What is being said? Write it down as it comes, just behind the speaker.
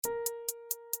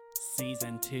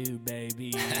Season 2,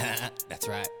 baby. That's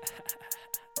right.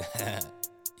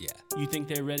 Yeah. You think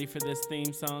they're ready for this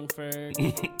theme song, Ferg?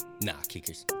 Nah,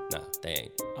 Kickers. Nah, they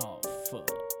ain't. Oh, fuck.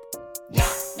 Nah.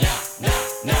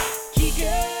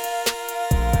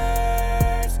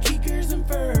 Kickers and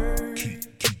Ferg.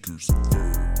 Kickers and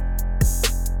Ferg.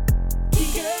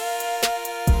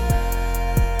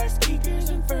 Kickers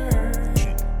and Ferg.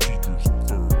 Kickers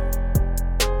and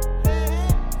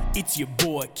Ferg. It's your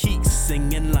boy Keeks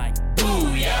singing like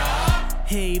booyah.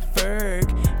 Hey Ferg,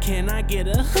 can I get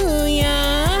a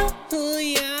hooyah?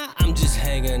 Hooyah. I'm just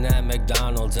hanging at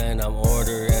McDonald's and I'm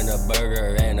ordering a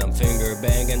burger and I'm finger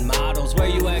banging models. Where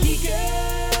you at?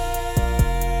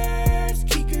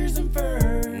 Kickers and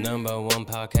Ferg. Number one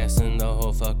podcast in the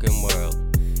whole fucking world.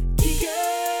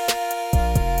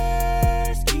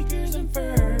 Kickers and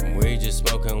Ferg. We just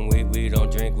smoking weed, we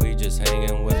don't drink, we just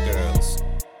hanging with girls.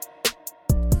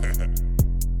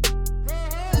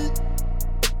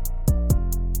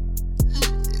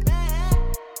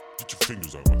 Get your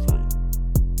fingers out my throat.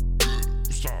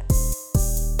 Stop.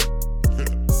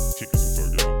 Kickers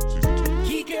and Ferg, y'all. Season 2.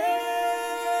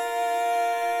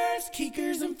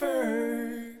 Kickers and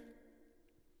Ferg.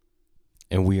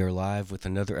 And we are live with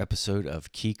another episode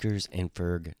of Keekers and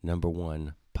Ferg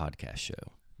 #1 podcast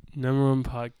show. Number one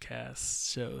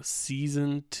podcast show,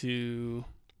 season 2.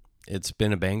 It's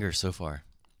been a banger so far.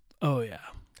 Oh yeah,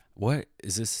 What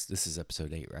is this? This is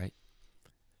episode 8, right?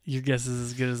 your guess is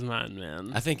as good as mine,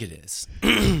 man. I think it is.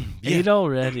 8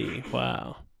 already.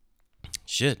 Wow.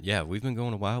 Shit, yeah, we've been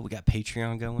going a while. We got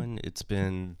Patreon going. It's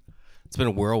been a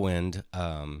whirlwind.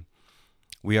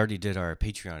 We already did our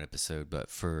Patreon episode, but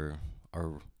for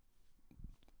our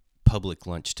public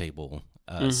lunch table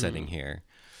setting here,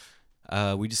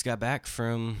 we just got back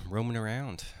from roaming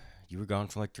around. You were gone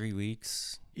for like 3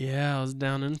 weeks. Yeah, I was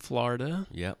down in Florida.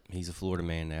 Yep, he's a Florida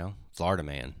man now. Florida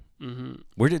man. Mm-hmm.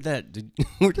 Where did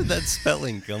that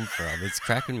spelling come from? It's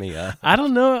cracking me up. I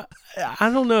don't know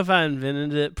if I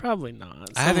invented it. Probably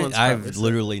not. I've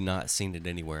literally not seen it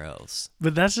anywhere else.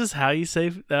 But that's just how you say.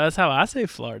 That's how I say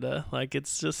Florida. Like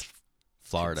it's just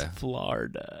Florida. It's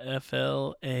Florida.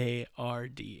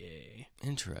 Flarda.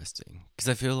 Interesting. Because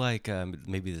I feel like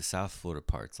maybe the South Florida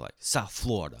part's like South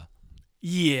Florida.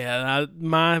 Yeah,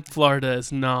 my Florida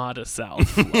is not a South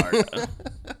Florida.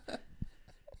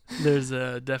 There's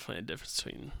definitely a difference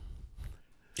between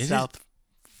South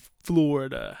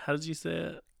Florida. How did you say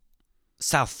it?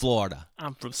 South Florida.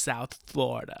 I'm from South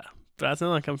Florida. But I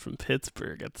sound like I'm from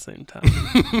Pittsburgh at the same time.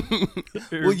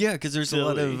 Well, yeah, because there's a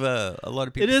lot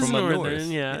of people it is from up northern, north.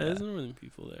 yeah, it is northern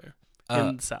people there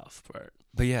in the South part.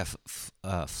 But yeah,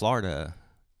 Florida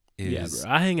is... Yeah,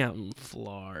 bro, I hang out in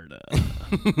Florida.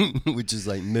 which is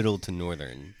like middle to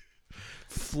northern.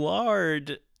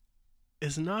 Flard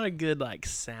is not a good, like,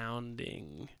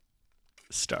 sounding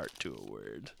start to a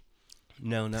word.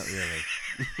 No, not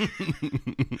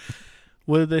really.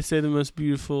 What did they say the most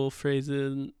beautiful phrase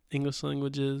in English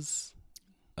language is?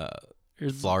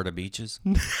 Florida beaches?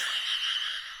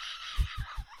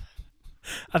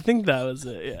 I think that was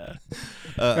it, yeah.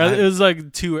 It was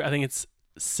like two, I think it's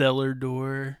cellar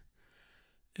door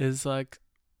is like,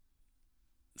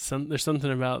 there's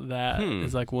something about that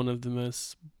is like one of the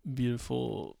most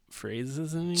beautiful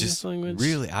phrases in English language.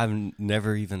 Really? I've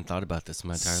never even thought about this in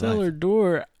my entire Cellar life.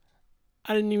 door,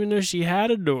 I didn't even know she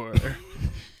had a door.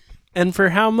 And for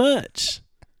how much?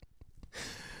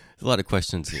 A lot of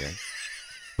questions here.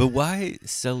 But why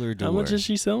cellar door? How much is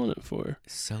she selling it for?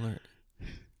 Cellar?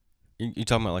 You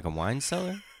talking about like a wine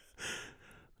cellar?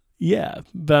 Yeah,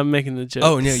 but I'm making the joke.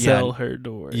 Oh, no, yeah. Sell her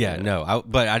door. Yeah, no. I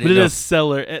But didn't it know. is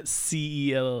seller at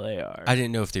CELLAR. I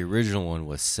didn't know if the original one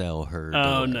was sell her door.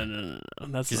 Oh, no.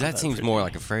 That's Because not that seems pretty. more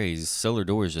like a phrase. Cellar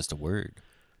door is just a word.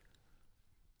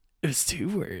 It was 2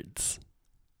 words.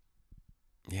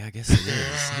 Yeah, I guess it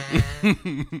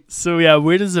is. So, yeah,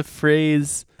 where does a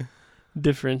phrase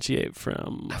differentiate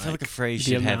from? I feel like a phrase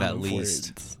the should have amount at of least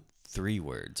words? 3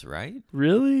 words, right?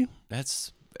 Really?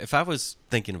 That's if I was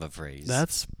thinking of a phrase.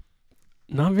 That's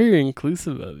not very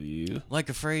inclusive of you. Like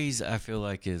a phrase I feel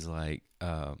like is like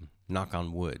knock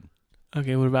on wood.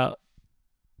 Okay, what about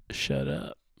shut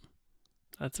up?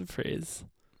 That's a phrase.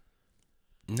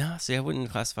 No, see, I wouldn't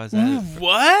classify that.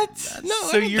 What? No, I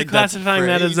so don't you're think that's a classifying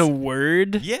that as a phrase.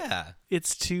 word? Yeah.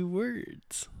 It's 2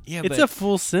 words. Yeah, It's but a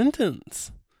full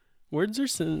sentence. Words are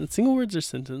single words are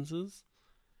sentences.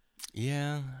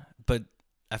 yeah, but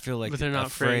I feel like But they're a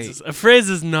not phrase. phrases. A phrase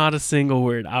is not a single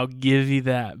word. I'll give you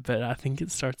that, but I think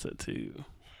it starts at 2.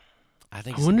 I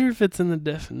think I wonder if it's in the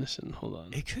definition. Hold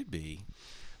on. it could be.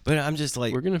 But I'm just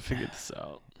like We're going to figure this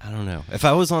out. I don't know. If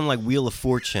I was on like Wheel of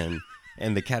Fortune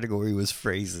and the category was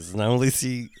phrases, and I only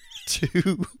see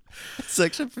two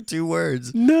section for 2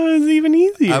 words. No, it's even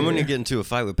easier. I'm gonna get into a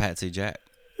fight with Patsy Jack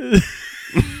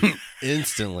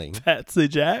instantly. Patsy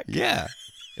Jack? Yeah,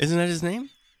 isn't that his name?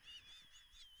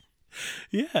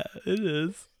 Yeah, it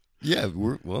is. Yeah,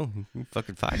 we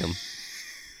fucking fight him.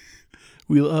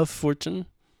 Wheel of Fortune.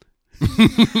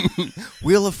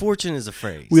 Wheel of Fortune is a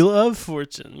phrase. Wheel of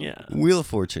Fortune, yeah. Wheel of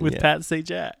Fortune, With yeah. Patsy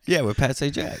Jack. Yeah, with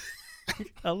Patsy Jack.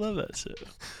 I love that show.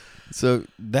 So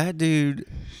that dude,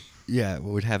 yeah,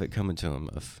 would have it coming to him,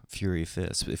 a fury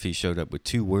fist, if he showed up with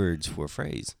 2 words for a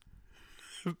phrase.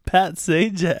 Pat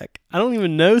Sajak. I don't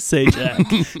even know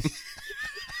Sajak.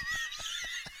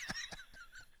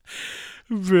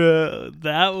 Bro,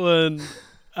 that one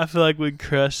I feel like would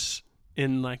crush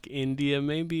in like India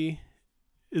maybe.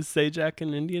 Is Sajak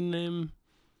an Indian name?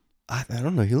 I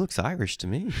don't know. He looks Irish to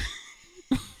me.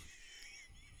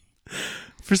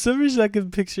 For some reason I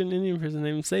could picture an Indian person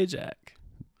named Sajak.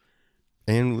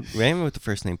 And with the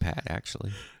first name Pat,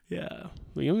 actually. Yeah.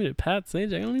 Well, you want me to Pat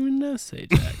Sajak? I don't even know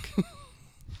Sajak.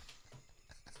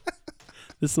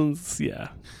 This one's, yeah.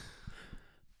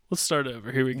 Let's start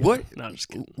over. Here we go. What? No, I'm just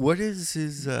kidding. What is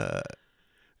his...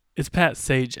 It's Pat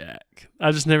Sajak.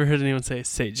 I just never heard anyone say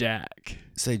Sajak.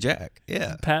 Say Jack,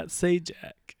 yeah. Pat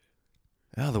Sajak.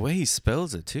 Oh, the way he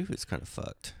spells it, too, is kind of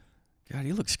fucked. God,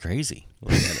 he looks crazy.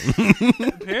 Look at him.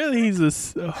 Apparently he's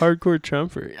a hardcore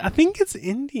Trumper. I think it's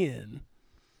Indian.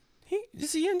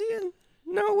 Is he Indian?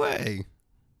 No way.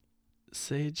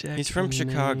 Sajak. He's from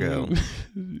Chicago.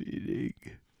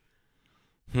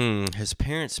 His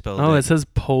parents spelled it. Oh, it says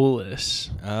Polish.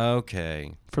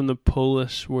 Okay. From the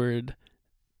Polish word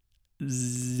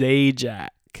Zajak.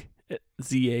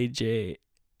 Zajac.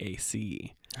 I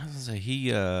was gonna say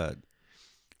he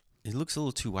looks a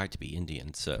little too white to be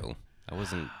Indian, so I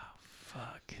wasn't.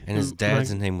 Fuck. And his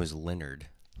dad's name was Leonard.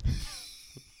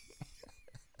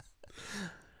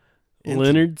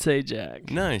 Leonard Sajak.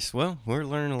 Nice. Well, we're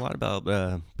learning a lot about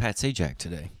Pat Sajak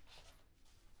today.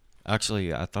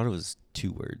 Actually, I thought it was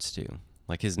 2 words too.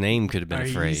 Like his name could have been a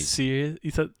phrase. Are you serious?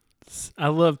 You thought? I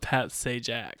love Pat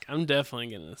Sajak. I'm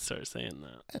definitely gonna start saying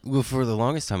that. Well, for the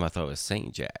longest time, I thought it was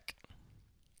Saint Jack.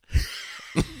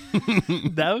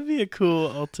 That would be a cool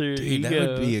alter ego. That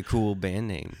would be a cool band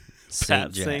name.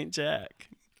 Pat Saint Jack.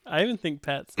 I even think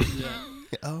Pat Saint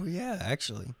Jack. Oh yeah,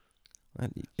 actually.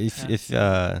 If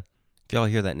y'all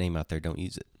hear that name out there, don't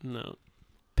use it. No.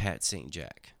 Pat Saint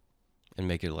Jack, and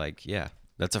make it like, yeah,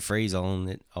 that's a phrase all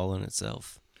in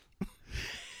itself.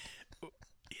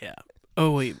 Yeah.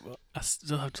 Oh wait, I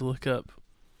still have to look up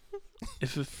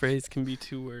if a phrase can be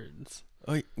 2 words.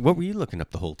 Oh, what were you looking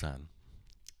up the whole time?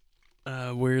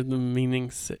 Where the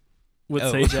meaning what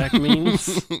Sajak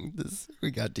means.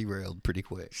 We got derailed pretty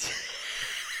quick.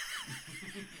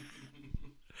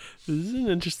 This is an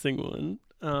interesting one.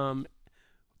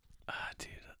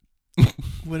 Dude.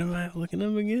 What am I looking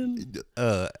up again?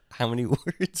 How many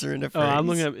words are in a phrase? Oh, I'm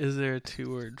looking up, is there a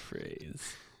 2-word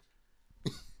phrase?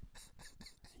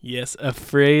 Yes, a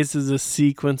phrase is a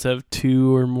sequence of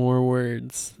 2 or more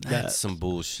words. That's some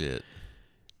bullshit.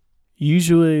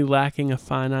 Usually lacking a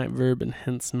finite verb and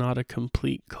hence not a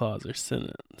complete clause or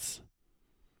sentence.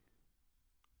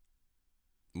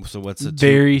 So what's a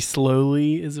Very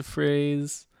slowly is a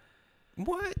phrase.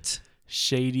 What?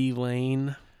 Shady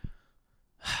lane.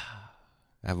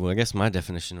 Well, I guess my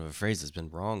definition of a phrase has been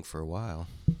wrong for a while.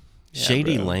 Yeah,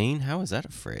 Shady bro. lane? How is that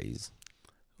a phrase?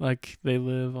 Like they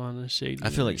live on a shady I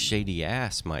feel lane. like shady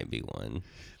ass might be one.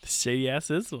 Shady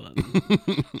ass is one.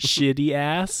 Shitty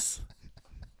ass.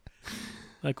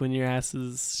 Like when your ass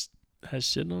has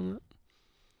shit on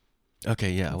it.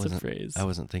 Okay, yeah, That's a phrase. I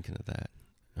wasn't thinking of that.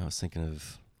 I was thinking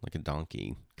of like a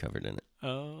donkey covered in it.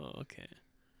 Oh, okay.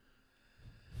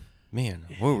 Man,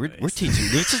 well, we're teaching.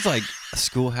 This is like a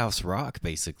Schoolhouse Rock,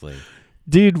 basically.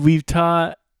 Dude, we've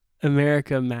taught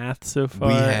America math so far,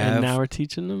 We have. and now we're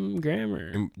teaching them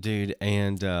grammar. Dude,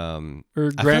 and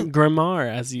Or grammar,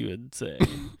 as you would say.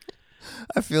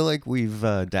 I feel like we've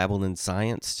dabbled in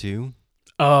science too.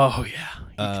 Oh,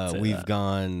 yeah. We've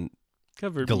gone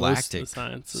covered galactic most of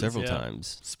the sciences, several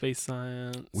times. Space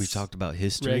science. We've talked about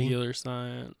history. Regular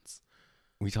science.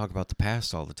 We talk about the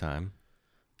past all the time.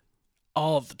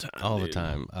 All the time. All dude. the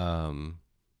time.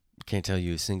 Can't tell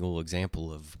you a single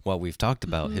example of what we've talked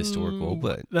about historical,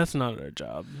 but that's not our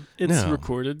job. It's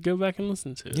recorded. Go back and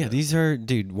listen to it. Yeah, these are,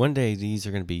 dude, one day these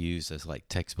are going to be used as like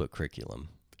textbook curriculum.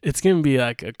 It's going to be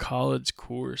like a college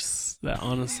course that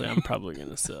honestly I'm probably going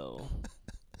to sell.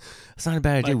 It's not a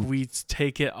bad idea. Like we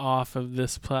take it off of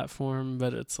this platform,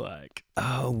 but it's like,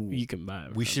 you can buy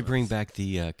it. We should bring back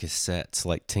the cassettes,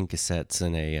 like 10 cassettes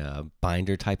in a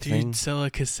binder type thing. Dude, sell a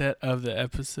cassette of the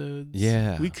episodes.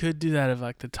 Yeah. We could do that of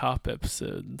like the top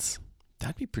episodes.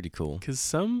 That'd be pretty cool. Because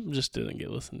some just didn't get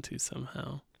listened to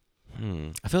somehow.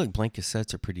 I feel like blank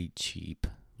cassettes are pretty cheap.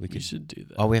 We should do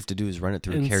that. All we have to do is run it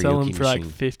through a karaoke sell them for machine.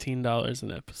 like $15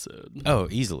 an episode. Oh,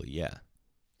 easily, yeah.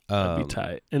 That'd be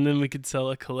tight. And then we could sell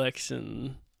a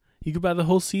collection. You could buy the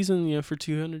whole season, for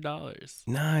 $200.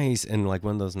 Nice. And like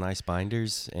one of those nice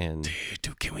binders. And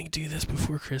Dude, can we do this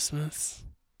before Christmas?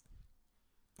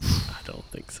 I don't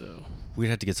think so. We'd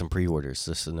have to get some pre-orders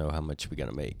just to know how much we got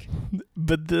to make.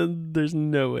 But then there's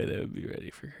no way they would be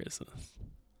ready for Christmas.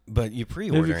 But you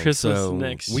pre-order Maybe Christmas so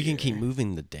next we can year. keep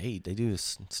moving the date. They do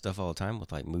this stuff all the time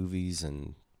with like movies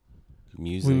and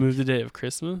music. We move the day of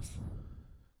Christmas?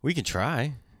 We can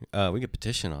try. We could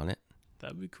petition on it.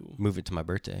 That'd be cool. Move it to my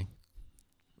birthday.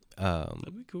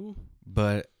 That'd be cool.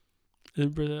 But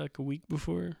like a week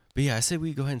before. But yeah, I say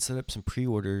we go ahead and set up some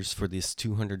pre-orders for this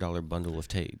 $200 bundle of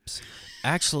tapes.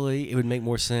 Actually, it would make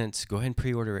more sense. Go ahead and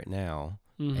pre-order it now,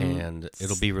 and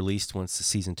it'll be released once the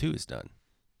season 2 is done.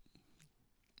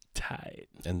 Tight.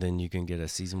 And then you can get a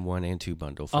season 1 and 2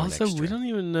 bundle for Also, an extra. we don't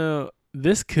even know.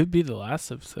 This could be the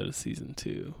last episode of season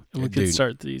 2, and we could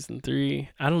start season 3.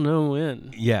 I don't know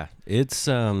when. Yeah, it's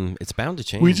bound to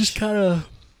change. We just kind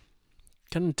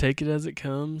of take it as it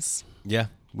comes. Yeah,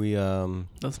 we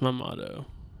That's my motto.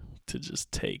 To just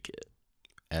take it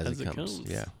as it comes.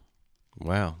 Yeah.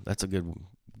 Wow, that's a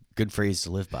good phrase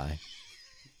to live by.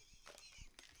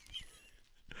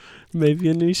 Maybe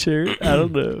a new shirt. I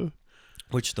don't know.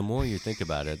 Which the more you think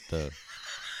about it, the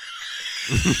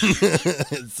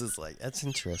it's just like, that's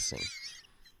interesting.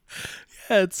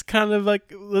 Yeah, it's kind of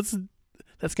like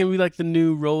that's gonna be like the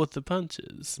new roll with the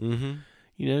punches.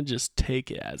 Just take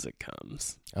it as it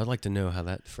comes. I would like to know how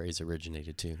that phrase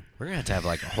originated too. We're gonna have to have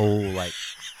like a whole like.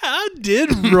 How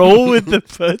did roll with the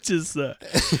punches though?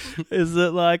 Is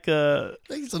it like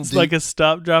like a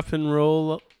stop, drop, and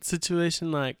roll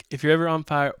situation? Like if you're ever on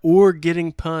fire or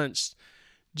getting punched,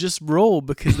 just roll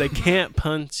because they can't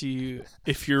punch you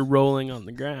if you're rolling on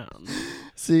the ground.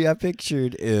 See, I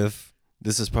pictured if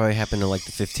this has probably happened in like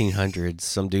the 1500s.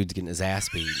 Some dude's getting his ass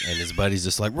beat, and his buddy's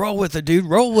just like, "Roll with it, dude.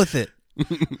 Roll with it."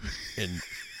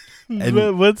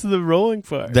 and what's the rolling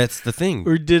part? That's the thing.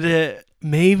 Or did it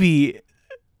maybe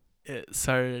it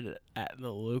started at the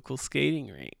local skating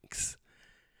rinks?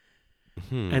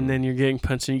 And then you're getting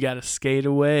punched and you got to skate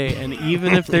away. And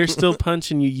even if they're still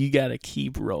punching you, you got to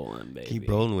keep rolling, baby. Keep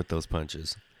rolling with those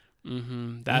punches.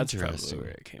 That's probably where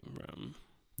it came from.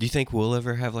 Do you think we'll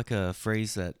ever have like a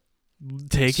phrase that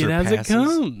take it as it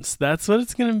comes? That's what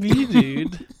it's going to be,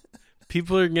 dude.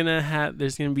 People are going to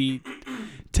there's going to be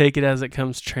take it as it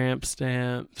comes tramp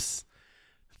stamps.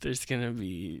 There's going to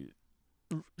be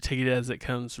take it as it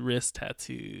comes wrist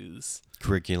tattoos.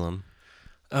 Curriculum.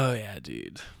 Oh, yeah,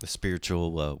 dude. The spiritual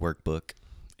workbook.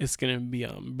 It's going to be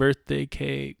on birthday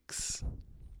cakes.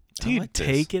 Dude, like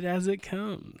take it as it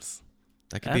comes.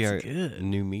 That could be our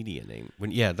new media name.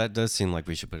 That does seem like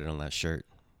we should put it on that shirt.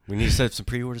 We need to set up some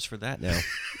pre-orders for that now.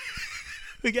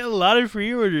 We got a lot of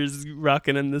pre-orders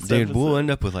rocking in this episode. Dude, we'll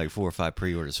end up with like 4 or 5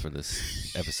 pre-orders for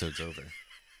this episode's over.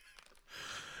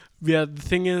 Yeah, the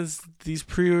thing is, these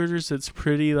pre-orders, it's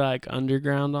pretty, like,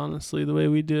 underground, honestly, the way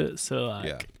we do it. So,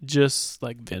 like, just,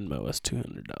 like, Venmo us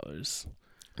 $200.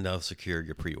 And that'll secure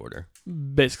your pre-order.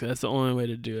 Basically, that's the only way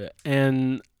to do it.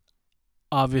 And,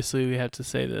 obviously, we have to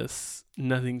say this,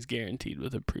 nothing's guaranteed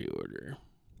with a pre-order.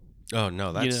 Oh,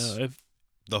 no, that's if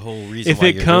the whole reason if why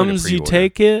it you're comes, doing a you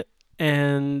take it,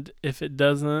 and if it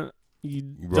doesn't,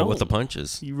 you roll with the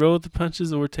punches. You roll with the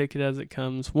punches or take it as it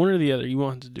comes. One or the other. You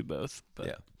want to do both. But.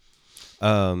 Yeah.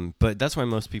 But that's why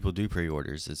most people do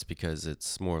pre-orders. It's because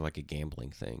it's more like a gambling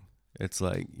thing. It's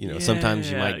like, sometimes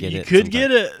you might get it. You could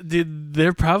get it. Dude,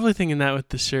 they're probably thinking that with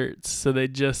the shirts. So they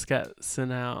just got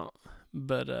sent out.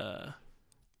 But,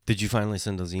 did you finally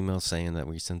send those emails saying that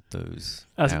we sent those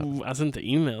I sent the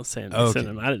email saying they sent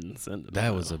them. I didn't send them.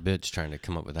 That was a bitch trying to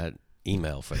come up with that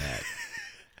email for that.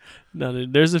 No,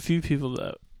 dude, there's a few people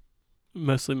that,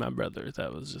 mostly my brother,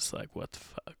 that was just like, what the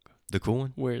fuck? The cool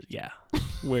one?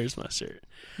 Where's my shirt?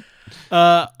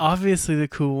 Obviously the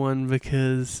cool one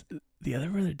because the other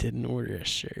brother didn't order a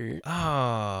shirt.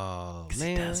 Oh, man.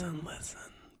 He doesn't listen,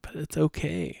 but it's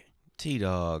okay.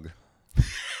 T-Dog.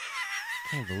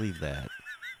 Can't believe that.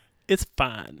 It's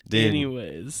fine.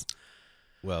 Anyways.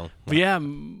 Well. But yeah,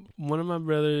 one of my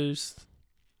brothers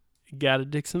got a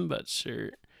Dixon Butts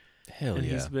shirt. Hell and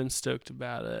yeah. he's been stoked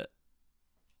about it.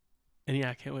 And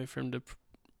yeah, I can't wait for him to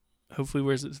hopefully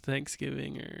wears it to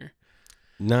Thanksgiving or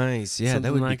Nice. Yeah, something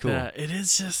that would like be cool. that. It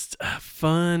is just a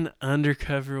fun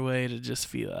undercover way to just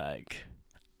feel like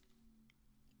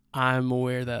I'm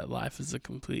aware that life is a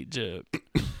complete joke.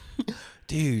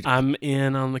 Dude, I'm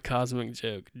in on the cosmic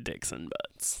joke, dicks and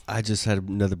butts. I just had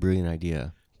another brilliant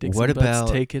idea. Dicks What and butts, about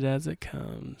take it as it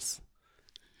comes.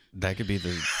 that could be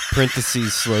the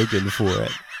parentheses slogan for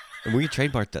it. And we could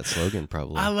trademark that slogan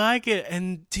probably. I like it.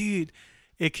 And dude,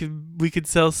 we could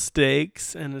sell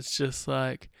steaks and it's just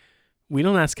like, we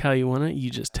don't ask how you want it, you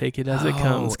just take it as it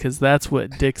comes, because that's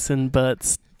what Dicks and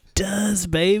Butts does,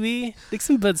 baby. Dicks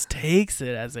and Butts takes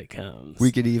it as it comes. We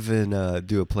could even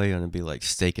do a play on it and be like,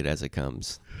 stake it as it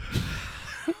comes.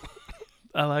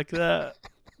 I like that.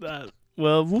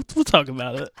 Well, we'll talk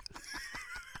about it.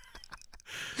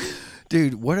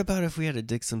 Dude, what about if we had a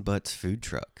Dicks and Butts food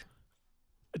truck?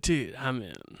 Dude, I'm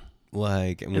in.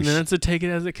 Like, And then it's a take it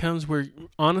as it comes where,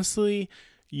 honestly,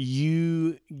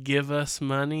 you give us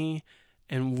money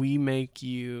and we make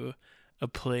you a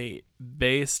plate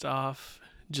based off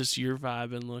just your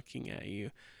vibe and looking at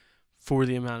you for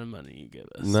the amount of money you give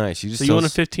us. Nice. So you want a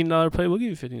 $15 plate? We'll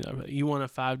give you a $15 plate. You want a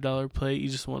 $5 plate? You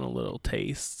just want a little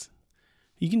taste?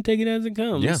 You can take it as it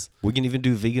comes. Yeah, we can even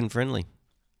do vegan friendly.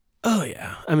 Oh,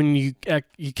 yeah. I mean,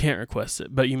 you can't request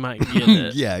it, but you might get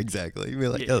it. Yeah, exactly. You're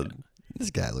like, oh,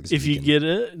 this guy looks If vegan. you get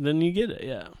it, then you get it,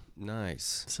 yeah.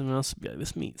 Nice. Someone else would be like,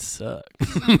 this meat sucks.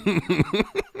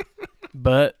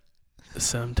 But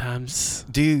sometimes,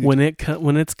 dude, when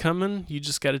it's coming, you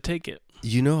just got to take it.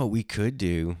 You know what we could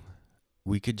do?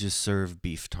 We could just serve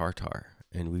beef tartare,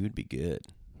 and we would be good.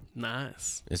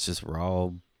 Nice. It's just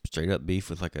raw, straight up beef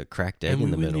with like a cracked egg in the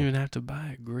And we middle. wouldn't even have to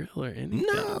buy a grill or anything.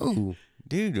 No,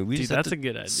 dude, we just have that's to a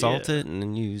good idea. salt it and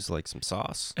then use like some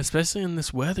sauce. Especially in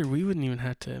this weather, we wouldn't even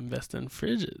have to invest in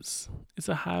fridges. It's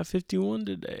a high of 51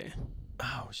 today.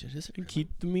 Oh shit, is it? And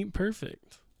keep the meat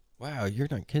perfect. Wow, you're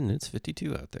not kidding. It's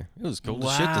 52 out there. It was cold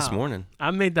as shit this morning.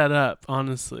 I made that up,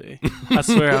 honestly. I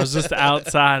swear, I was just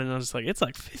outside and I was just like, it's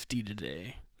like 50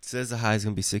 today. It says the high is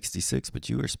going to be 66, but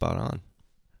you were spot on.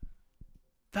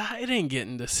 It ain't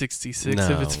getting to 66 No.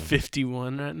 if it's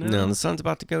 51 right now. No, the sun's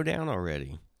about to go down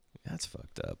already. That's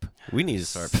fucked up. We need to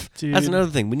start. Dude, That's another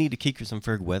thing. We need to keep you some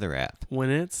Ferg weather app. when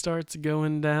it starts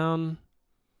going down,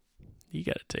 you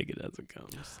got to take it as it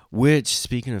comes. Which,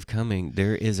 speaking of coming,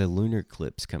 there is a lunar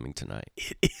eclipse coming tonight.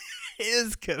 It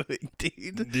is coming,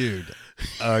 dude. Dude,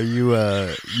 are you are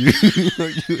you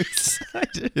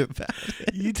excited about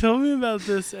it? You told me about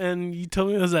this, and you told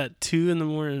me it was at 2 in the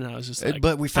morning. And I was just like,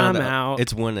 But we found I'm out. out.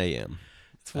 It's 1 a.m.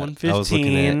 It's 1:15. I was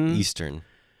looking at Eastern.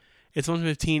 It's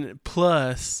 1:15.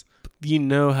 Plus, you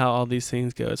know how all these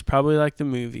things go. It's probably like the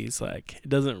movies. Like, it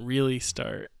doesn't really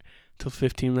start till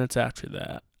 15 minutes after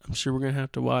that. I'm sure we're going to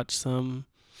have to watch some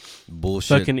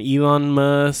Bullshit. fucking Elon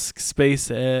Musk,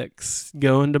 SpaceX,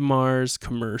 going to Mars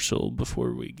commercial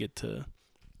before we get to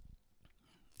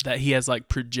that he has like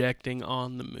projecting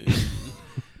on the moon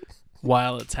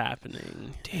while it's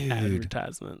happening. Dude.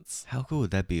 Advertisements. How cool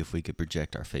would that be if we could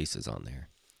project our faces on there?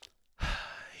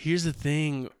 Here's the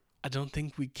thing. I don't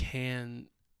think we can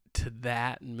to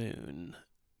that moon.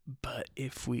 But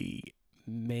if we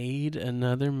made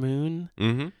another moon,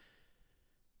 Mm-hmm.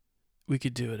 we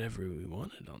could do whatever we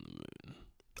wanted on the moon.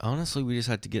 Honestly, we just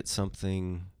had to get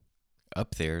something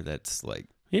up there that's like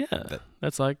Yeah,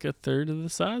 that's like a third of the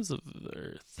size of the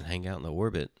Earth. hang out in the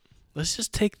orbit. Let's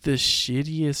just take the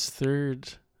shittiest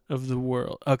third of the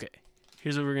world. Okay,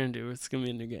 here's what we're going to do. It's going to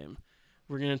be a new game.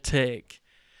 We're going to take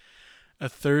a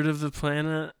third of the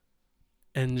planet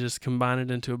and just combine it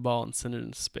into a ball and send it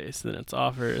into space. Then it's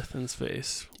off Earth in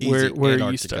space. Easy. Where are you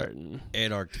Antarctica. starting?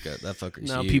 Antarctica. That fucker's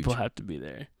Now huge. people have to be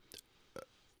there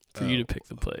for you to pick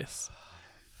the place.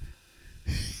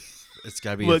 It's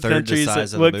got to be a third the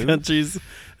size of the moon. What country's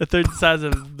a third the size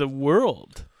of the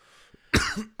world?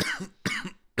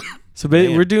 So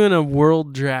we're doing a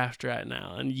world draft right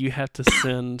now, and you have to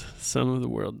send some of the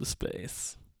world to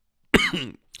space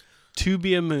to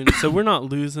be a moon. So we're not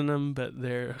losing them, but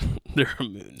they're a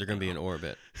moon. They're going to be in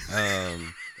orbit. I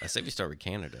say we start with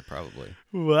Canada, probably.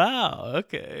 Wow.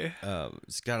 Okay.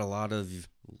 It's got a lot of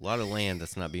land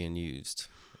that's not being used.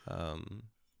 And,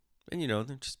 you know,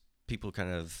 they're just people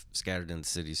kind of scattered in the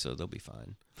city, so they'll be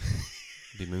fine.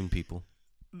 Be moon people.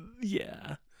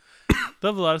 Yeah.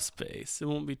 They'll have a lot of space. It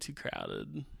won't be too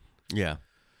crowded. Yeah.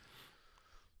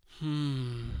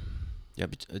 Yeah,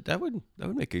 but that would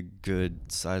make a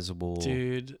good, sizable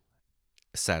Dude,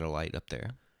 satellite up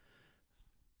there.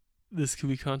 this could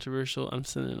be controversial. I'm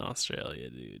sending Australia,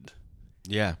 dude.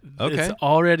 Yeah. Okay. It's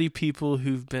already people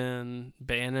who've been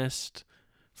banished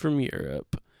from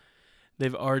Europe.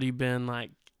 They've already been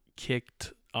like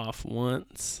kicked off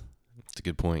once. That's a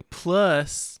good point.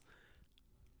 Plus,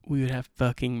 we would have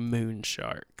fucking moon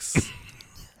sharks.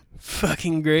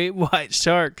 Fucking great white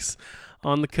sharks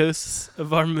on the coast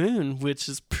of our moon, which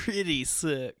is pretty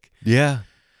sick. Yeah.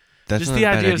 That's Just not the a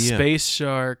bad idea of space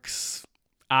sharks,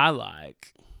 I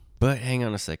like. But hang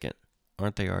on a second.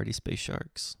 Aren't they already space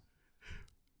sharks?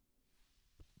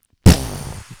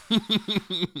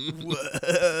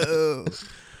 Whoa.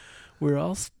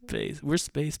 We're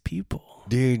space people.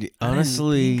 Dude, I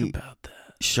honestly, didn't think about that.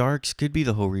 Sharks could be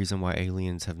the whole reason why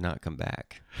aliens have not come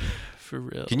back. For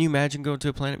real. Can you imagine going to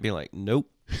a planet and being like, nope,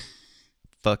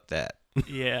 fuck that?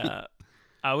 Yeah.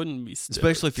 I wouldn't be stoked.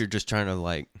 Especially if you're just trying to,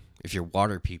 like, if you're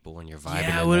water people and you're vibing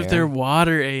Yeah, in what there. if they're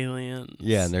water aliens?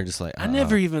 Yeah, and they're just like, I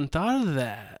never even thought of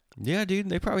that. Yeah, dude,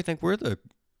 they probably think we're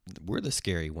the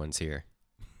scary ones here.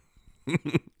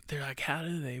 They're like, how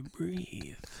do they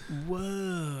breathe?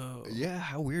 Whoa. Yeah,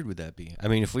 how weird would that be? I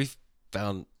mean, if we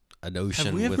found an ocean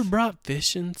Have we ever brought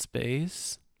fish in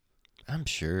space? I'm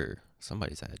sure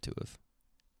somebody's had to have.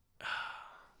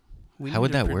 We How need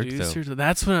would a that work, though? producer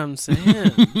That's what I'm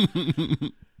saying.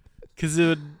 Because it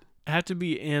would have to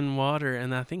be in water,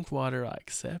 and I think water, like,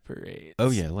 separates.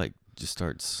 Oh, yeah, like, just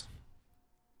starts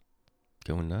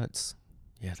going nuts.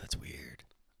 Yeah, that's weird.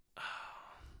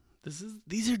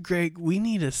 These are great. We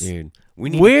need a... Dude, we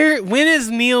need... When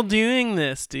is Neil doing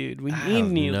this, dude? We I need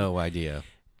have Neil. no idea.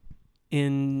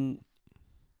 In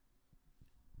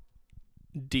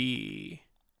D.T.?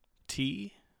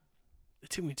 It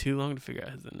took me too long to figure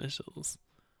out his initials.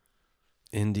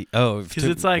 Because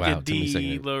it's like a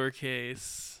D,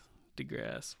 lowercase,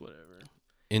 DeGrasse, whatever.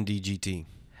 NDGT.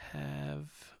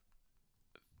 Have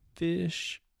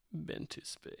fish been to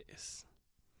space?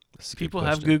 That's a good People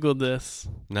have question. Googled this.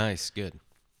 Nice, good.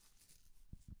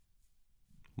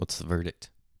 What's the verdict?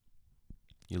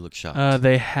 You look shocked.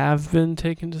 They have been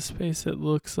taken to space, it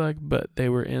looks like, but they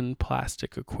were in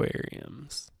plastic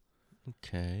aquariums.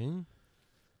 Okay.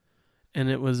 And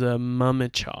it was a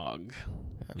mummichog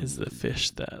is the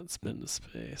fish that's been to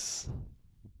space.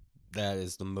 That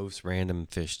is the most random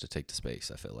fish to take to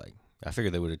space, I feel like. I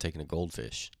figured they would have taken a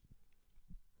goldfish.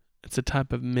 It's a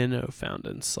type of minnow found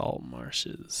in salt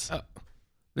marshes. Oh.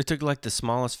 They took like the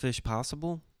smallest fish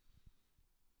possible?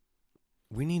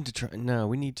 We need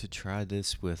to try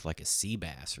this with like a sea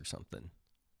bass or something.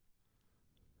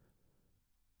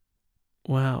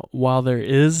 Wow. While there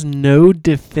is no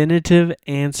definitive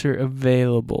answer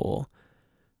available,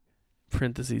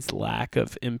 parentheses, lack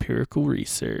of empirical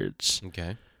research.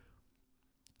 Okay.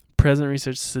 Present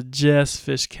research suggests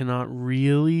fish cannot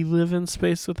really live in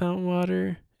space without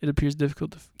water. It appears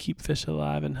difficult to keep fish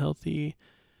alive and healthy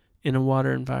in a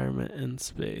water environment in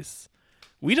space.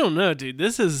 We don't know, dude.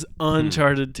 This is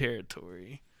uncharted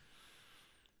territory.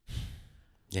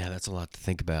 Yeah, that's a lot to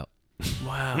think about.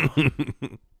 Wow.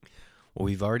 Well,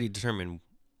 we've already determined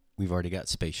we've already got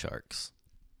space sharks.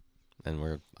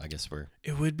 And I guess we're...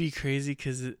 It would be crazy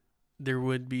because there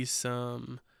would be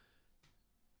some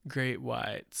great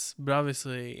whites. But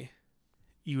obviously,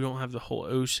 you don't have the whole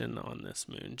ocean on this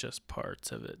moon, just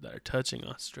parts of it that are touching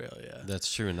Australia.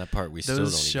 That's true, and that part we still don't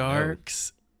even know. Those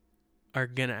sharks are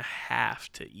going to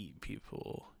have to eat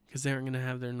people because they aren't going to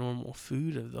have their normal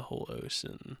food of the whole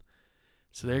ocean.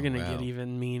 So they're going to get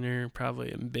even meaner, probably,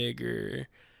 and bigger.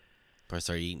 Probably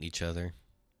start eating each other.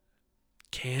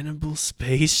 Cannibal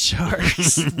space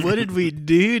sharks. What did we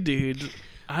do, dude?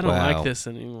 I don't like this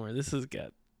anymore. This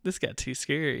got too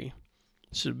scary.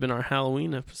 Should have been our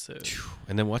Halloween episode.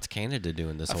 And then what's Canada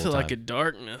doing this whole time? I feel like a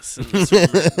darkness in this one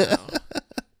right now.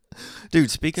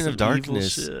 Dude, speaking of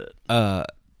darkness, shit.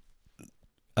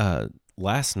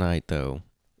 Last night though,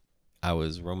 I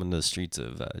was roaming the streets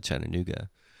of Chattanooga.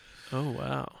 Oh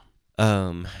wow.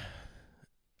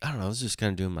 I don't know. I was just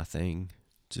kind of doing my thing,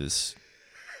 just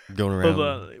going around.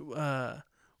 Hold on.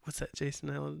 What's that Jason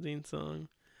Aldean song?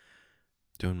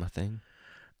 Doing my thing.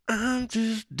 I'm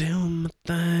just doing my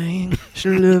thing. She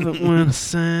love it when I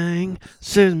sing.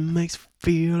 Says it makes me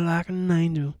feel like an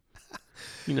angel.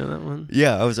 You know that one?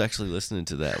 Yeah, I was actually listening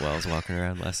to that while I was walking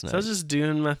around last night. So I was just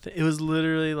doing my thing. It was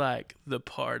literally like the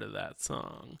part of that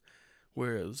song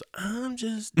where it was, I'm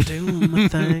just doing my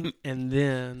thing. And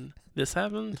then this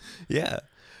happened? Yeah.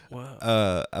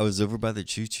 Wow. I was over by the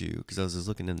choo-choo because I was just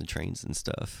looking in the trains and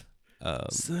stuff.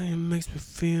 So it makes me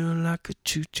feel like a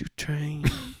choo-choo train.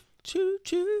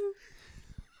 Choo-choo.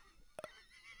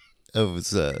 I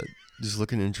was just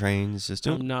looking in trains, just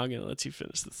doing... I'm not going to let you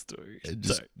finish the story.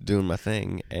 Just doing my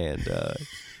thing, and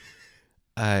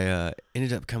I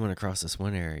ended up coming across this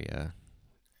one area.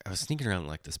 I was sneaking around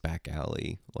like this back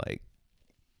alley, like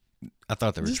I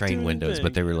thought they were Just train doing windows, your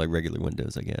but they thing. were like regular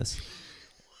windows, I guess.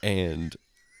 And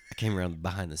I came around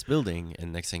behind this building,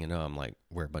 and next thing you know, I'm like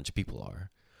where a bunch of people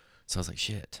are. So I was like,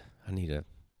 shit, I need to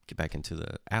get back into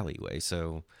the alleyway.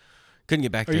 So couldn't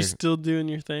get back there. Are you still doing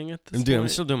your thing at this point? I'm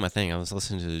still doing my thing. I was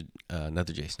listening to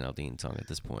another Jason Aldean song at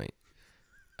this point.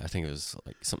 I think it was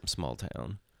like something Small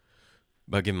Town.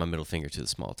 But giving my middle finger to the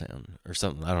small town or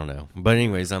something. I don't know. But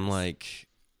anyways, I'm like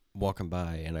walking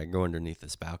by, and I go underneath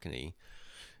this balcony,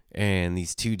 and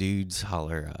these two dudes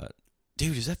holler,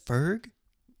 dude, is that Ferg?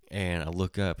 And I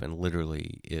look up, and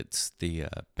literally it's the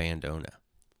band Ona.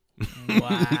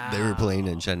 Wow. They were playing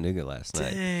in Chattanooga last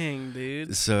night. Dang,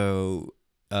 dude. So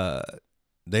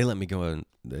they let me go in.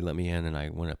 They let me in, and I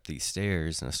went up these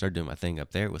stairs, and I started doing my thing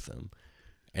up there with them.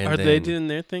 And Are they doing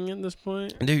their thing at this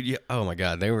point? Dude, yeah. Oh, my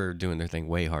God. They were doing their thing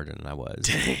way harder than I was.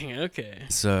 Dang, okay.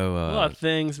 So a lot of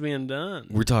things being done.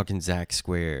 We're talking Zach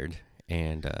Squared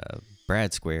and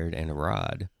Brad Squared and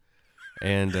Rod.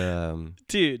 And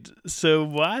dude, so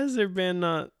why is their band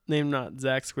not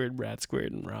Zach Squared, Brad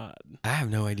Squared, and Rod? I have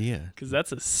no idea. Because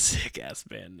that's a sick-ass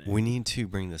band name. We need to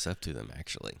bring this up to them,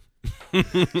 actually.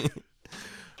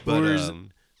 But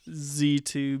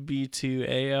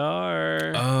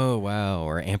Z2B2AR. Oh, wow.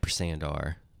 Or ampersand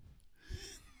R.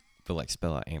 But like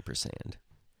spell out ampersand.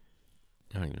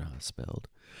 I don't even know how it's spelled.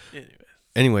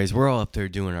 Anyways, we're all up there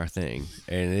doing our thing,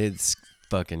 and it's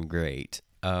fucking great.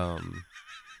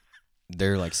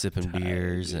 They're like sipping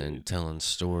beers and telling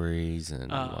stories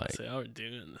and like. So we're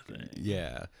doing the thing.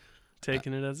 Yeah.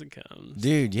 Taking it as it comes.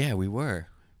 Dude, yeah, we were.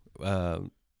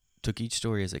 Took each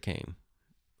story as it came.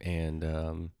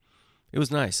 And it was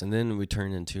nice. And then we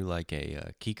turned into like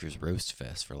a Keeker's Roast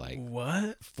Fest for like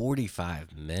what?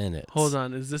 45 minutes. Hold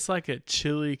on. Is this like a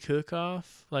chili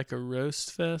cook-off? Like a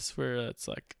roast fest where it's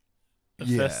like a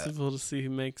festival to see who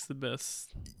makes the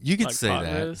best? You could like, say pot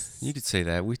that. Roasts? You could say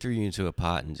that. We threw you into a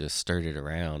pot and just stirred it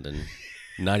around and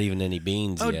not even any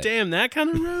beans yet. Oh, damn. That kind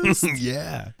of roast?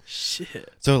 Yeah.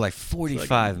 Shit. So like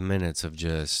 45 minutes of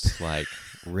just like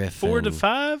riffing. 4 to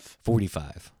 5?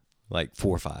 45. Like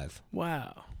 4 or 5.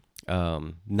 Wow.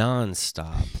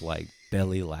 Non-stop, like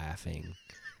belly laughing.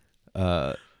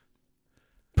 Probably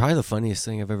the funniest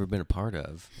thing I've ever been a part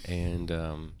of, and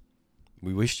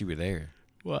we wished you were there.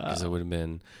 Wow, because it would have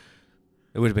been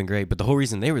great. But the whole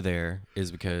reason they were there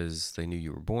is because they knew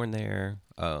you were born there.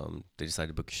 They decided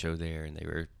to book a show there, and they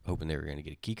were hoping they were going to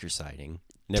get a Keeker sighting.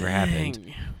 Never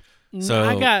happened.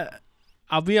 So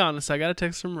I'll be honest, I got a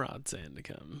text from Rod saying to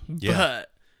come,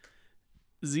 but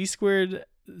Zach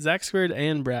Squared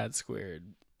and Brad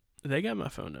Squared, they got my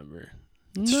phone number.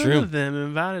 None of them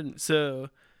invited me. So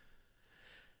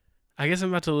I guess I'm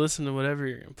about to listen to whatever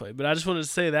you're going to play. But I just wanted to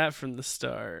say that from the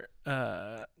start.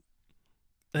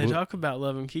 They talk about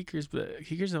loving Keekers, but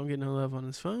Keekers don't get no love on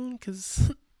his phone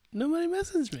because nobody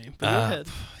messaged me. But go ahead.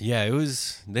 Yeah, it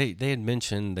was, they had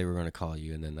mentioned they were going to call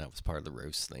you, and then that was part of the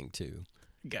roast thing too.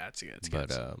 Gotcha.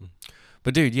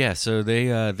 But dude, yeah, so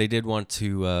they did want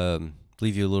to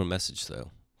leave you a little message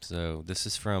though. So this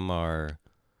is from our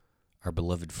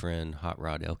beloved friend Hot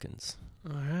Rod Elkins.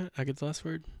 All right, I get the last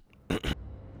word.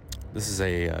 This is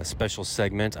a special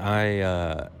segment.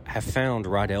 I have found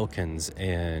Rod Elkins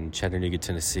in Chattanooga,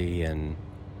 Tennessee, and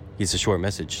he's a short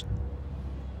message.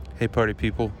 Hey, party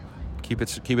people, keep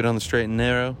it on the straight and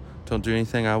narrow. Don't do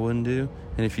anything I wouldn't do,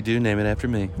 and if you do, name it after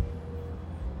me.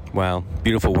 Wow,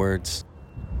 beautiful words.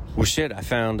 Well, shit, I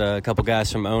found a couple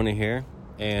guys from Ona here,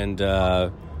 and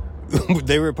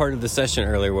they were part of the session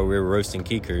earlier where we were roasting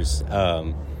Keekers.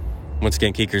 Once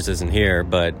again, Keekers isn't here,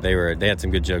 but they had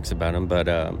some good jokes about him.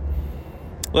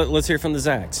 But let's hear from the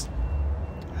Zacks.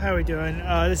 How are we doing?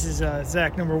 This is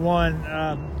Zach number one.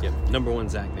 Number one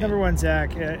Zach. Man. Number one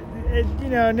Zach.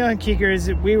 Knowing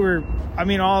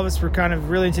Keekers, all of us were kind of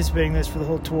really anticipating this for the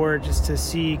whole tour, just to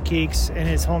see Keeks in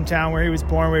his hometown where he was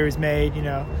born, where he was made,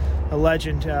 a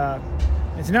legend.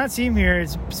 And to not see him here,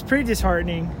 it's pretty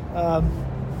disheartening.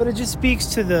 But it just speaks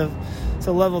to the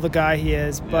level of the guy he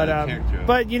is. But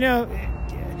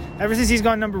ever since he's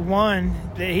gone number one,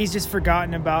 he's just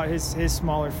forgotten about his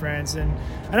smaller friends, and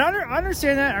I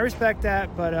understand that, I respect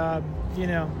that, but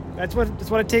that's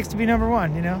what it takes to be number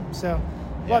one, So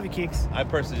love you, Keeks. I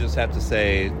personally just have to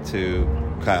say to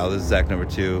Kyle, this is Zach number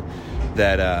two,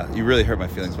 that you really hurt my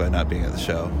feelings by not being at the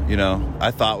show. I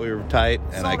thought we were tight,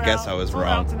 and I guess I was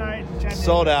wrong. Sold out tonight.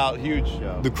 Sold out, huge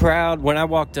show. The crowd, when I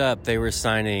walked up, they were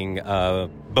signing.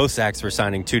 Both Zacks were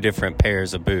signing 2 different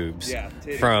pairs of boobs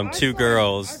from 2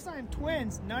 girls. I signed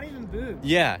twins, not even boobs.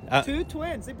 Yeah, 2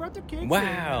 twins. They brought their kids.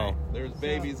 Wow. There was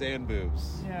babies and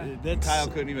boobs. Yeah. Kyle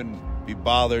couldn't even be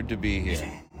bothered to be here.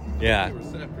 Yeah.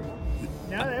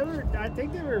 No, they were. I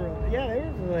think they were. Yeah, they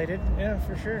were related. Yeah,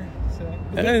 for sure. So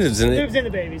It was in it was in the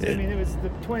babies. I mean, it was the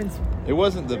twins. It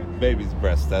wasn't the baby's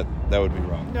breast. That would be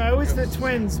wrong. No, it was the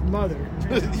twins' mother.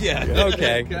 Yeah.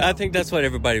 Okay, I think that's what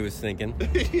everybody was thinking.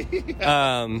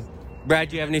 Brad,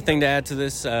 do you have anything to add to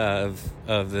this? Of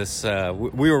this,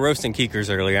 we were roasting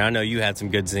Keekers earlier. I know you had some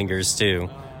good zingers too.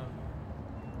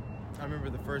 I remember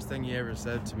the first thing he ever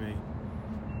said to me.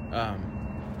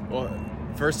 Well,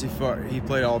 first he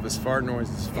played all of his fart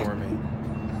noises for me,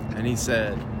 and then he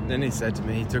said to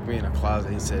me, he took me in a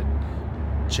closet. He said,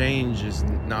 "Change is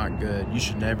not good. You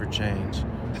should never change."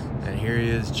 And here he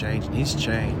is changing. He's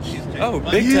changed. Oh,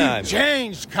 big time!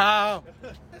 Changed, Kyle.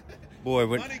 Boy,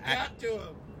 when got to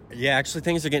him. yeah, actually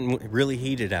things are getting really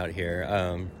heated out here.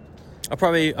 I'll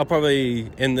probably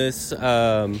end this.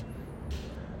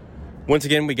 Once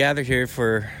again, we gathered here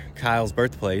for Kyle's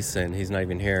birthplace, and he's not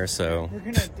even here. So We're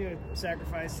gonna do a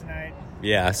sacrifice tonight.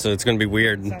 yeah, so it's gonna be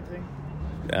weird. Something.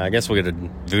 I guess we'll get a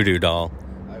voodoo doll.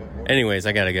 Anyways,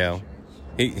 I gotta go.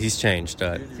 He's changed.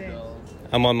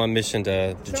 I'm on my mission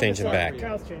to change him back.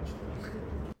 Kyle's changed.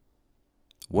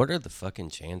 What are the fucking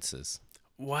chances?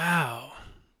 Wow.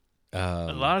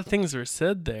 A lot of things were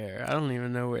said there. I don't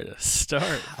even know where to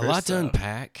start. A lot to first off.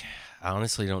 unpack. I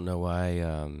honestly don't know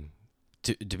why.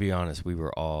 To be honest, we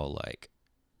were all like,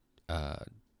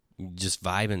 just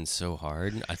vibing so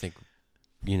hard. I think,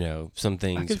 some I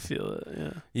things. could feel it,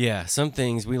 yeah. Yeah, some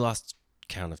things we lost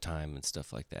count of time and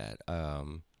stuff like that.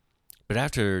 But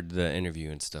after the interview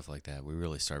and stuff like that, we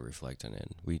really started reflecting,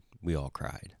 and we all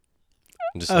cried.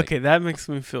 Just Okay, that makes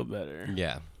me feel better.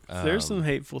 yeah. There's some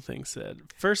hateful things said.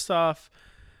 First off,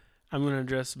 I'm going to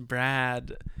address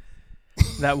Brad.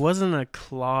 That wasn't a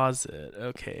closet,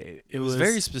 okay? It was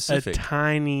very specific. A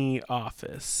tiny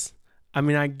office. I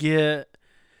mean, I get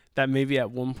that maybe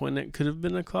at one point it could have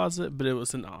been a closet, but it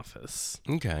was an office.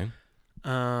 Okay.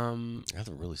 That's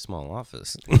a really small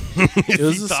office. It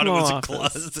was a small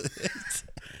office.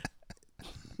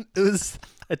 It was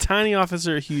a tiny office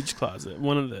or a huge closet,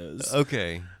 one of those.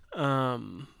 Okay.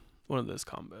 One of those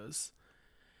combos.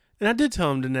 And I did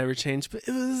tell him to never change, but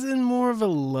it was in more of a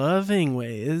loving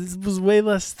way. It was way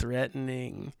less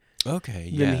threatening Okay.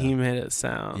 Yeah. than he made it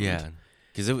sound. Yeah.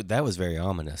 Because that was very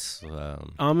ominous.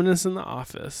 Ominous in the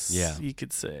office. Yeah. You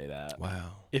could say that.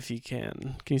 Wow. If you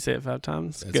can. Can you say it 5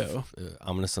 times? That's Go.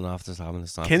 Ominous in office.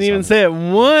 Ominous in office. Can't even say it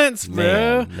once, bro.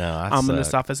 Man, no, I Ominous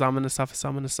suck. office, ominous office,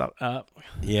 ominous office.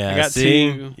 Yeah. I got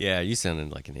see? 2. Yeah, you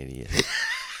sounded like an idiot.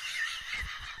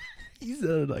 You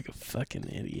sounded like a fucking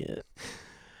idiot.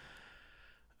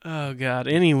 Oh God.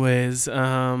 Anyways,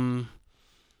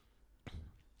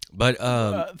 But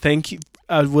thank you.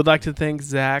 I would like to thank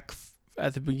Zach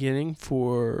at the beginning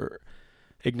for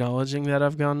acknowledging that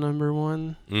I've gone number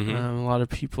 1. Mhm. A lot of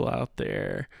people out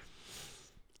there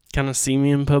kind of see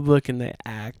me in public and they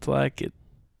act like it.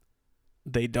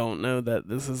 They don't know that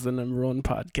this is the number 1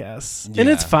 podcast, and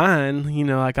it's Yeah. fine.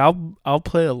 Like I'll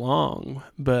play along,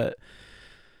 but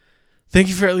thank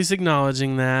you for at least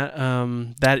acknowledging that.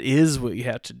 That is what you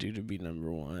have to do to be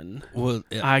number 1. well,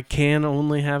 I can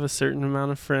only have a certain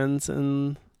amount of friends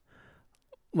in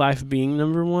life being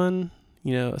number 1.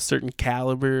 A certain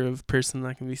caliber of person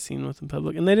that can be seen with in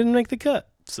public, and they didn't make the cut.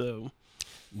 So,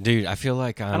 dude, I feel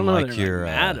like I I'm don't know. like They're your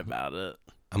mad about it.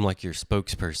 I'm like your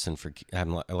spokesperson for. I'm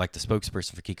like the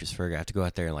spokesperson for Keekers Ferg. I have to go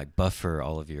out there and like buffer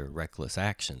all of your reckless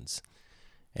actions.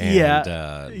 And,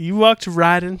 Yeah, you walked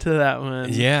right into that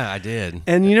one. yeah, I did.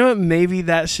 And you know what? Maybe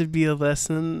that should be a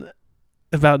lesson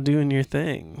about doing your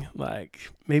thing. Like,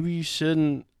 maybe you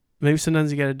shouldn't. Maybe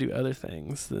sometimes you got to do other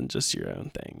things than just your own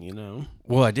thing,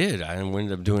 Well, I did. I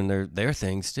ended up doing their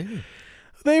things too.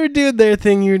 They were doing their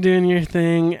thing. You were doing your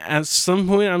thing. At some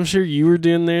point, I'm sure you were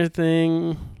doing their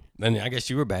thing. And I guess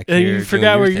you were back And here. you doing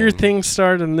forgot where your thing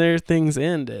started and their things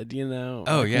ended, Oh,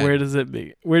 Like, yeah. Where does it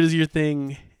be? Where does your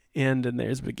thing end and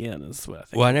theirs begin? Is what I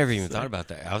think. Well, I never even thought about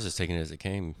that. I was just taking it as it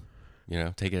came.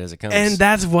 Take it as it comes. And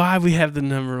that's why we have the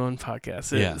number 1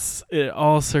 podcast. Yeah. It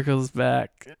all circles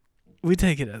back. We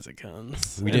take it as it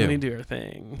comes. We and do. We do our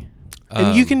thing.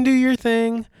 And you can do your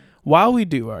thing while we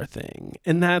do our thing.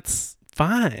 And that's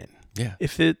fine. Yeah.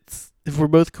 If we're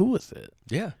both cool with it.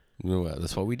 Yeah. Well,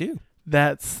 that's what we do.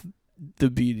 That's the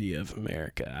beauty of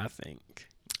America, I think.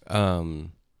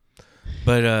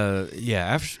 But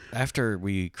yeah, after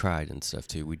we cried and stuff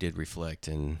too, we did reflect,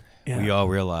 and we all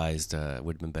realized it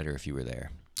would have been better if you were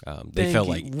there. They felt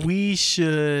like we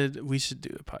should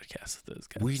do a podcast with those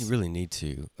guys. we really need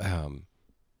to.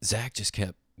 Zach just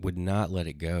would not let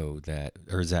it go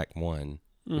or Zach 1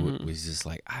 was just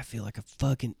like, I feel like a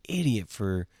fucking idiot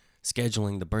for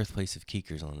scheduling the birthplace of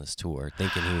Keekers on this tour,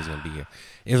 thinking he was going to be here.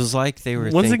 It was like they were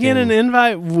Once again, an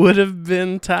invite would have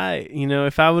been tight. You know,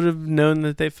 if I would have known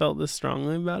that they felt this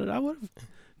strongly about it, I would have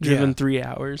driven 3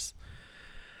 hours.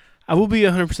 I will be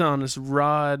 100% honest.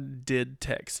 Rod did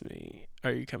text me,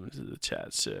 "Are you coming to the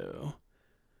chat show?"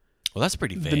 Well, that's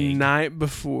pretty vague. The night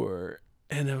before.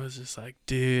 And it was just like,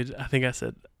 dude, I think I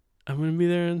said, "I'm going to be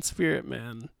there in spirit,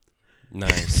 man."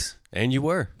 Nice. And you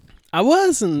were. I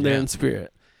wasn't there in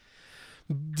spirit.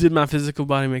 Did my physical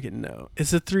body make it? No.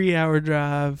 It's a 3-hour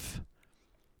drive.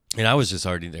 And I was just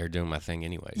already there doing my thing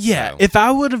anyway. Yeah. So. If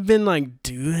I would have been like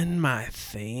doing my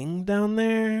thing down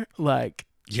there, like,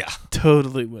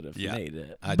 totally would have made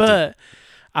it.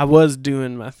 I was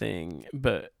doing my thing,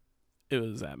 but it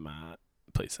was at my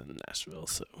place in Nashville.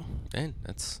 So, and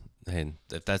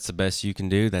if that's the best you can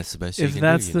do, that's the best you can do. If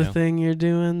that's the thing you're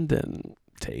doing, then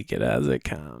take it as it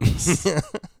comes.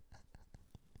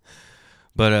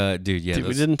 But dude, dude,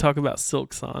 we didn't talk about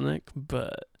Silk Sonic,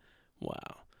 but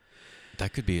wow,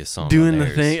 that could be a song. Doing the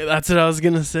thing. That's what I was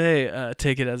gonna say.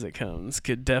 Take it as it comes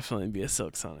could definitely be a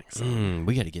Silk Sonic song.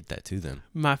 We got to get that to them.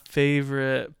 My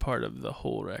favorite part of the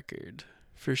whole record,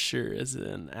 for sure, is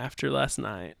in After Last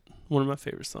Night. One of my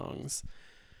favorite songs.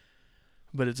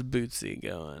 But it's Bootsy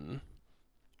going.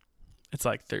 It's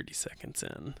like 30 seconds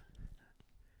in.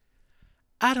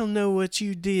 "I don't know what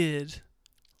you did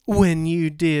when you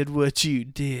did what you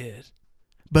did,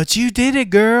 but you did it,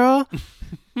 girl."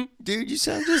 Dude, you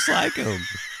sound just like him.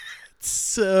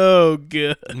 So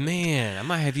good. Man, I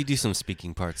might have you do some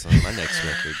speaking parts on my next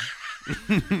record.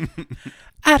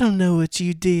 "I don't know what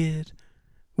you did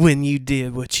when you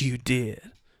did what you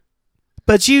did,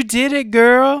 but you did it,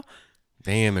 girl."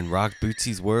 Damn, in Rock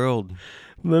Bootsy's world.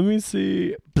 Let me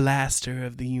see. Blaster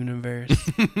of the Universe.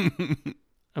 I'm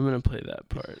going to play that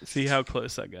part. See how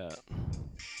close I got.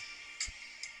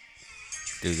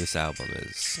 Dude, this album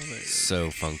is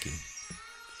so funky. Ooh,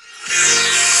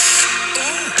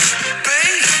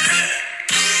 baby.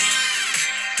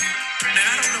 Now,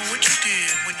 I don't know what you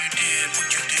did when you did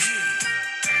what you did,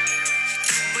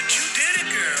 but you did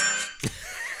it, girl.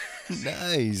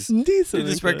 Nice. Decent. Dude,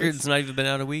 this record's not even been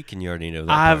out a week and you already know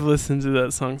that. I've part. listened to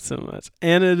that song so much.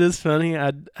 And it is funny.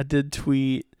 I did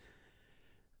tweet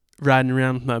riding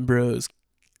around with my bros,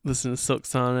 listening to Silk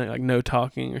Sonic, like no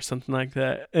talking or something like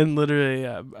that. And literally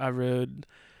I rode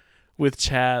with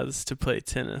Chaz to play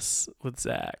tennis with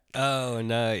Zach. Oh,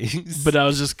 nice. But I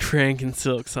was just cranking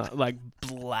Silk Sonic, like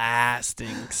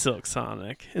blasting Silk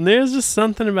Sonic. And there's just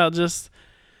something about just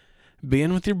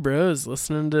being with your bros,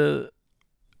 listening to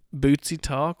Bootsy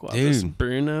talk while just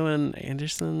Bruno and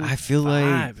Anderson I feel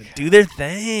like do their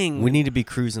thing. We need to be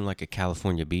cruising like a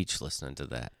California beach listening to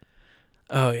that.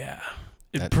 Oh yeah,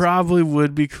 it probably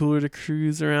would be cooler to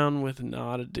cruise around with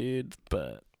not a dude,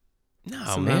 but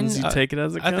sometimes you take it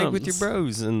as it comes. I think with your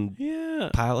bros and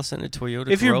pile us in a Toyota.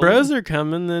 If Corolla. your bros are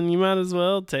coming, then you might as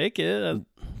well take it.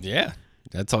 Yeah,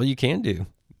 that's all you can do.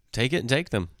 Take it and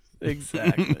take them.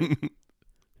 Exactly.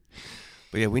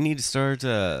 But yeah, we need to start.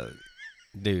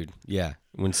 Dude, yeah.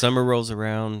 When summer rolls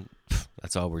around,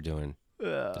 that's all we're doing.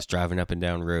 Just driving up and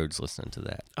down roads listening to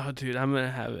that. Oh, dude, I'm going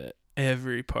to have it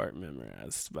every part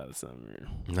memorized by the summer.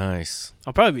 Nice.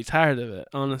 I'll probably be tired of it,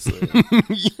 honestly.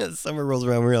 Yeah, summer rolls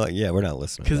around, we're like, we're not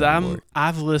listening. Because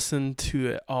I've listened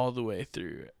to it all the way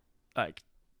through, like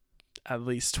at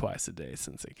least twice a day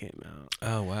since it came out.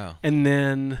 Oh, wow. And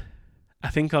then I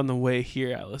think on the way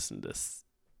here, I listened to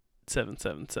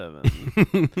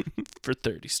 777 for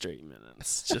 30 straight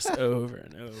minutes, just over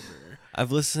and over.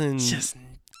 I've listened. Just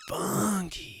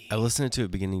funky. I listened to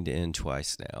it beginning to end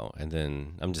twice now, and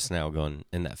then I'm just now going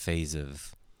in that phase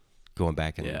of going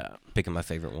back and picking my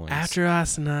favorite ones. After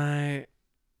Last Night,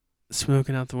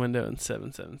 Smoking Out the Window, and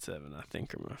 777, I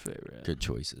think, are my favorite. Good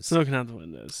choices. Smoking Out the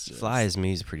Window is just... Fly As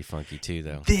Me is pretty funky, too,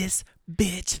 though. This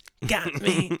bitch got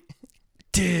me.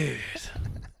 Dude,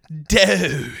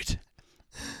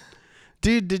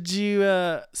 did you,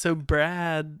 so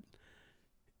Brad,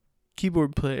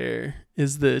 keyboard player,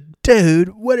 is the,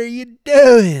 dude, what are you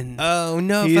doing? Oh,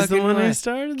 no. He's the one who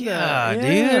started that.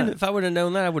 Yeah, dude. If I would have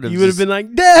known that, I would have You would have been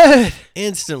like, dude.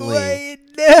 Instantly. What are you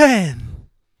doing?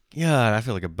 God, I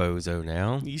feel like a bozo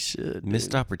now. You should.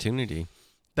 Missed opportunity.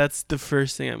 That's the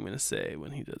first thing I'm going to say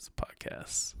when he does the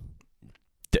podcast.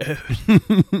 Dude.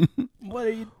 What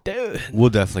are you doing? We'll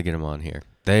definitely get him on here.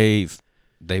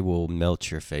 They will melt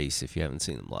your face if you haven't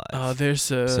seen them live. Oh, they're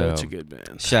such a good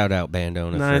band. Shout out Band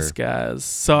Owner. Nice guys.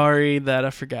 Sorry that I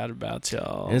forgot about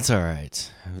y'all. It's all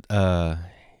right.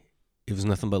 It was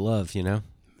nothing but love, you know?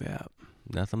 Yeah.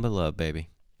 Nothing but love, baby.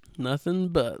 Nothing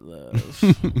but love.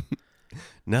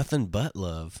 Nothing but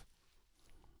love.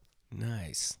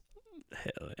 Nice.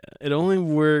 Hell yeah. It only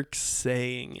works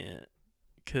saying it,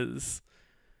 because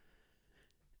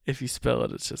if you spell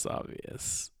it, it's just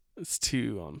obvious. It's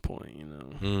too on point, you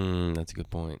know. That's a good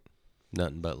point.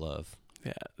 Nothing but love.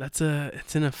 Yeah,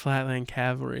 it's in a Flatland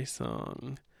Cavalry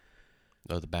song.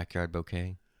 Oh, the Backyard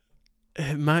Bouquet.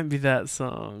 It might be that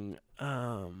song.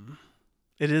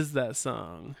 It is that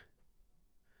song.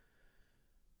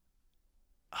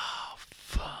 Oh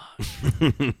fuck!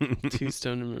 Too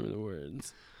stoned to remember the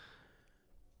words.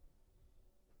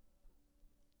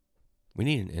 We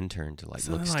need an intern to like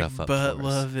Something look stuff up But for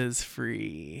love is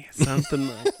free. Something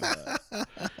like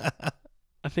that.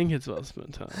 I think it's well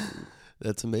spent time.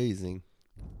 That's amazing.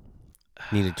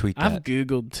 Need to tweet that. I've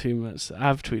Googled too much.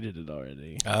 I've tweeted it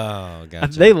already. Oh,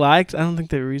 gotcha. They liked. I don't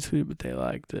think they retweeted, but they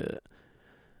liked it.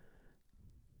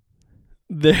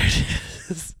 There it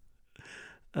is.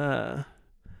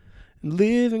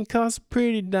 Living costs a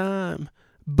pretty dime,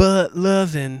 but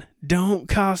loving don't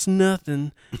cost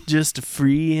nothing. Just a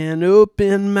free and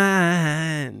open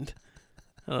mind.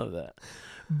 I love that.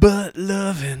 But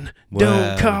loving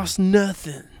don't cost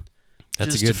nothing.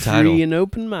 That's just a good free title. Free and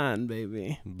open mind,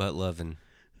 baby. But loving.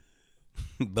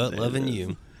 But loving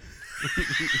you.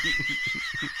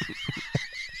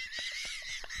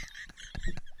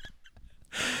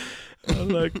 I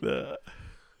like that.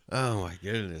 Oh my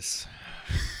goodness.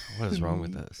 What is wrong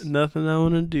with us? Nothing I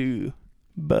want to do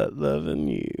but loving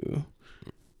you.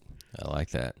 I like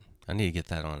that. I need to get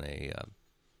that on a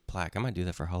plaque. I might do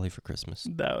that for Holly for Christmas.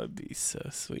 That would be so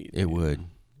sweet. It would.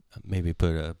 Maybe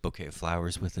put a bouquet of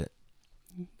flowers with it.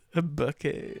 A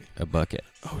bucket. A bucket.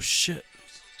 Oh shit.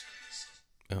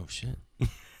 Oh shit.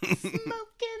 Smoking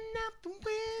out the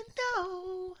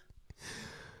window.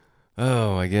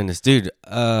 Oh my goodness, dude.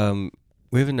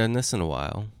 We haven't done this in a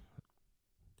while.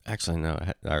 Actually, no.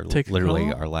 Our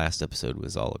last episode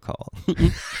was all a call.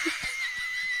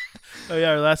 Oh yeah,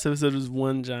 our last episode was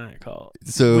one giant call.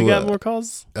 So we got more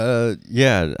calls.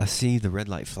 Yeah. I see the red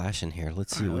light flashing here.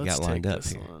 Let's see what we got lined up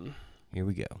here. One. Here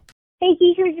we go. Hey,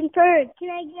 teachers and birds, can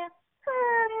I get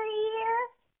oh,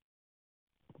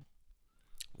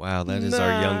 Wow, that is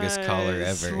our youngest caller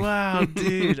ever. Wow,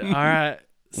 dude. All right.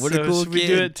 What so a cool should we kid.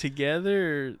 do it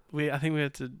together? Or I think we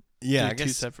have to. Yeah, do I guess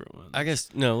two separate ones. I guess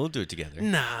no, we'll do it together.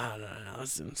 No.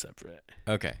 Let's do them separate.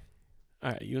 Okay.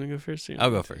 All right, you want to go first? Or you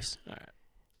I'll want go me to? first. All right.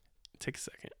 Take a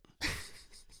second.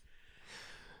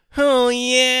 Oh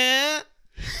yeah.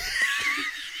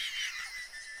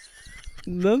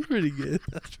 That's pretty good.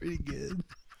 That's pretty good.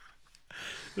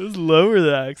 It was lower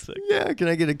than I expected. Yeah, can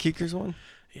I get a Keekers one?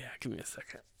 Yeah, give me a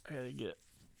second. I gotta get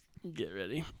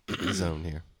ready. Zone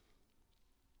here.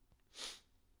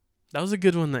 That was a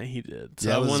good one that he did. So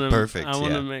Yeah, that was perfect, I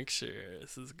want to yeah. make sure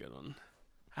this is a good one.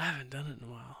 I haven't done it in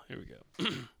a while. Here we go.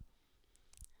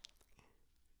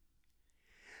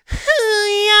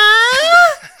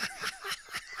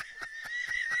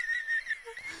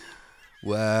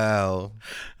 Wow.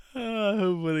 I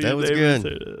hope one of That your was neighbors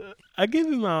good. heard it. I gave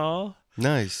him my all.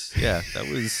 Nice. Yeah, that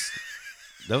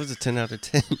was a 10 out of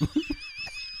 10.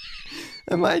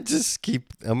 I might just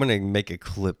I'm going to make a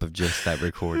clip of just that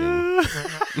recording.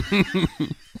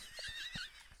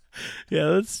 Yeah,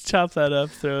 let's chop that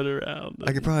up, throw it around.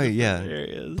 I could probably,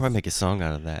 areas. probably make a song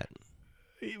out of that.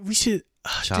 We should,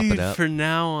 Chop dude, it up. from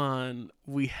now on,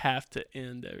 we have to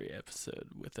end every episode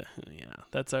with a yeah.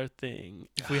 That's our thing.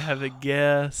 If we have a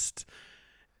guest,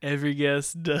 every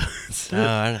guest does.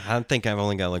 I think I've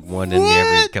only got like one in me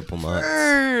every couple months.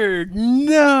 Bird?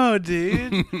 No,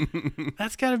 dude.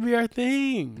 That's got to be our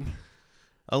thing.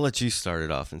 I'll let you start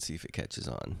it off and see if it catches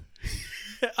on.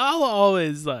 I'll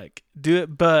always do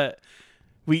it, but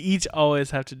we each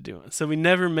always have to do it. So we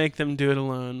never make them do it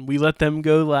alone. We let them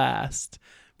go last.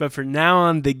 But from now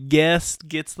on, the guest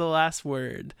gets the last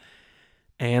word.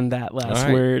 And that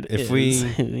last word is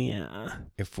yeah.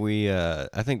 If we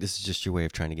I think this is just your way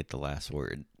of trying to get the last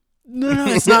word. No,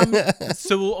 it's not.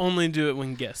 So we'll only do it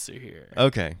when guests are here.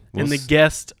 Okay. And the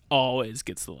guest always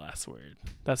gets the last word.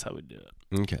 That's how we do it.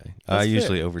 Okay. That's I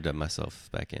usually overdub myself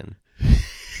back in.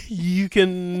 You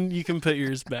can put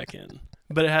yours back in.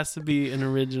 But it has to be an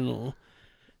original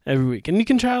every week. And you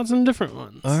can try out some different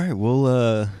ones. All right, we'll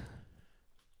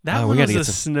That one was a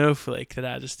snowflake that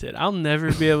I just did. I'll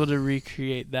never be able to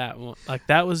recreate that one.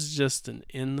 That was just an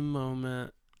in the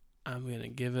moment. I'm going to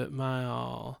give it my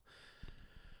all.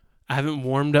 I haven't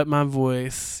warmed up my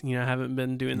voice. I haven't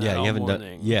been doing that all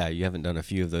morning. You haven't done a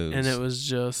few of those. And it was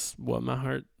just what my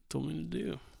heart told me to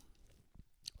do.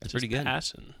 That's pretty good.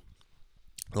 Passion.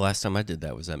 The last time I did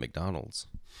that was at McDonald's.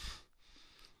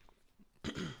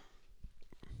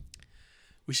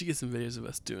 We should get some videos of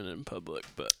us doing it in public,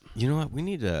 but You know what? We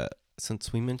need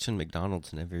since we mentioned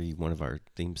McDonald's in every one of our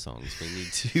theme songs, we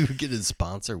need to get a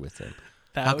sponsor with them.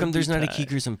 How come there's not a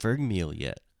Keekers and Ferg meal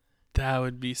yet? That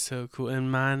would be so cool.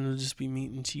 And mine would just be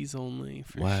meat and cheese only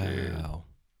for sure. Wow.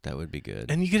 That would be good.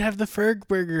 And you could have the Ferg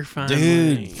burger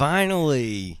finally. Dude,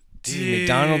 finally. Dude,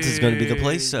 McDonald's is going to be the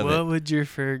place of it. What would your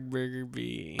Ferg burger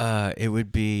be? It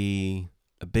would be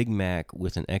a Big Mac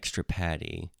with an extra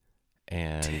patty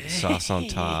and sauce on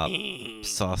top,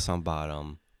 sauce on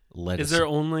bottom, lettuce. Is there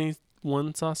only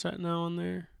one sauce right now on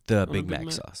there? The Big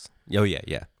Mac sauce. Oh, yeah,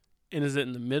 yeah. And is it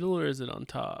in the middle or is it on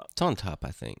top? It's on top,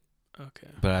 I think. Okay.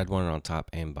 But I'd want it on top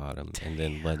and bottom, and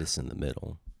then lettuce in the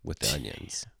middle with the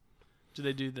onions. Do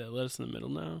they do the lettuce in the middle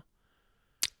now?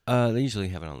 They usually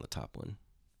have it on the top one.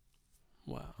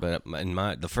 Wow. But in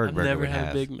the Ferg I've burger never would had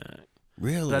have. a Big Mac.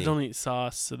 Really? But I don't eat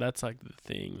sauce, so that's like the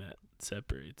thing that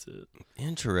separates it.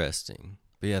 Interesting.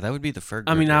 But yeah, that would be the Ferg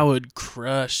burger. I mean, I would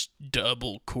crush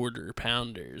double quarter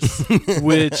pounders,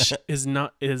 which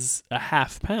is a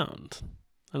half pound.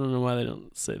 I don't know why they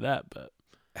don't say that, but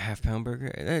half-pound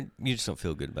burger? You just don't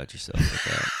feel good about yourself like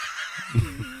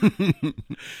that.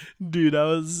 Dude, I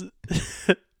was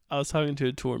talking to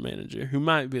a tour manager who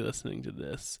might be listening to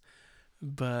this,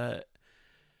 but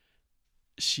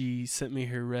she sent me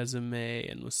her resume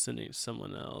and was sending it to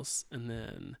someone else, and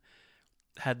then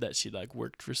had that she like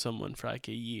worked for someone for like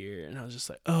a year, and I was just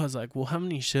like, oh, I was like, well, how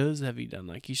many shows have you done?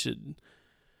 Like, you should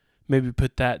maybe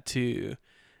put that too.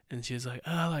 And she was like,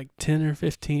 oh, like 10 or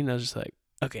 15. I was just like,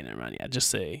 okay, never mind. Yeah, just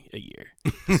say a year.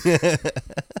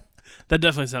 That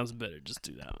definitely sounds better. Just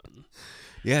do that one.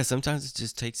 Yeah, sometimes it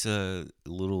just takes a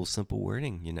little simple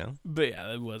wording, you know? But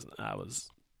yeah, it wasn't.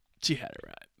 She had it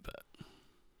right. But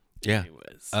yeah.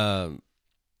 Anyways.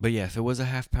 But yeah, if it was a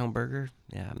half-pound burger,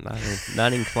 yeah, I'm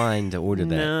not inclined to order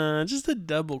that. Nah, just a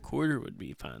double quarter would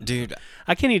be fine. Dude.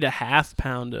 I can't eat a half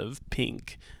pound of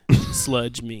pink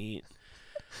sludge meat.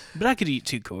 But I could eat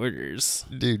 2 quarters.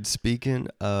 Dude, speaking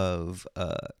of,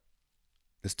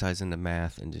 this ties into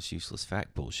math and just useless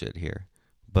fact bullshit here.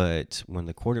 But when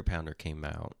the quarter pounder came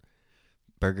out,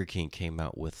 Burger King came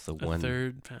out with the a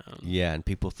third pound. Yeah, and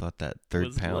people thought that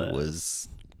third pound was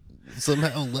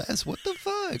somehow less. What the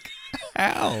fuck?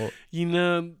 How? You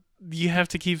know, you have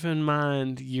to keep in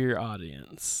mind your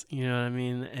audience. You know what I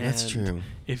mean? And that's true.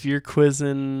 If you're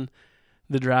quizzing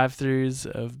the drive-thrus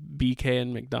of BK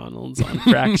and McDonald's on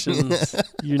fractions,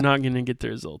 you're not going to get the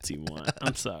results you want.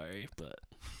 I'm sorry, but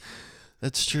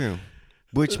that's true.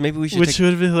 Which maybe we should. Which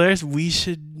would be hilarious. We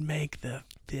should make the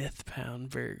 5th pound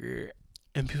burger,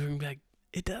 and people are gonna be like,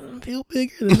 "It doesn't feel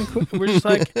bigger than the." We're just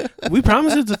like, we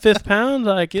promise it's a 5th pound.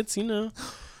 Like, it's, you know,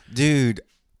 dude.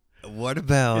 What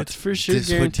about? It's for sure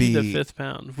guaranteed a 5th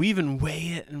pound. We even weigh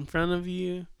it in front of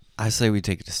you. I say we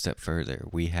take it a step further.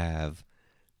 We have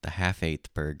the 1/2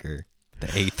 burger, the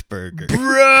 8th burger,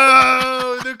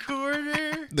 bro. The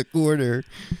quarter, the quarter,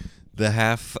 the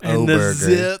half and the burger,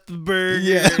 zip burger.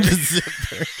 Yeah, the zip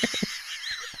burger.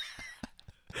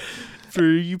 For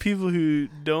you people who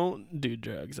don't do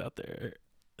drugs out there,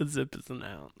 a zip is an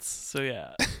ounce. So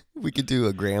yeah, we could do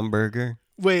a gram burger.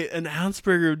 Wait, an ounce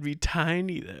burger would be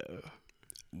tiny though.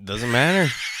 Doesn't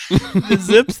matter. The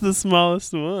zip's the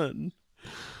smallest one.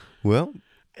 Well,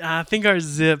 I think our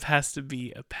zip has to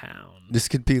be a pound. This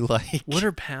could be like, what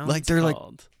are pounds like they're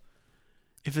called?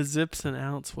 If a zip's an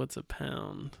ounce, what's a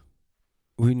pound?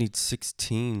 We need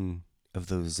 16 of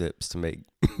those zips to make.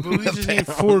 But we just need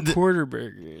 4 quarter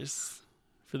burgers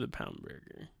for the pound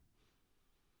burger.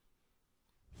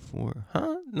 4?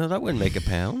 Huh? No, that wouldn't make a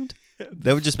pound.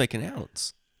 That would just make an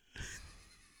ounce.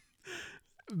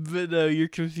 But no, you're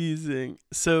confusing.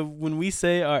 So when we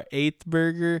say our 8th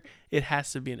burger, it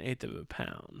has to be an 1/8 of a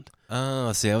pound.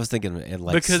 Oh, see, I was thinking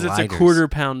like because sliders. It's a quarter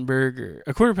pound burger.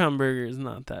 A quarter pound burger is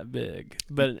not that big,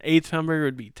 but an 1/8 pound burger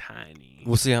would be tiny.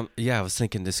 Well, see, I was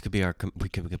thinking this could be we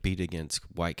could compete against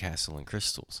White Castle and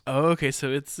Crystals. Oh, okay,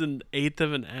 so it's an 1/8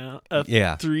 of an ounce, a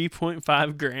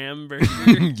 3.5 gram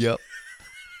burger. Yep.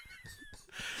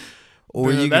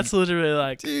 Or bro, that's literally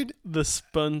like the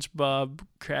SpongeBob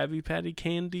Krabby Patty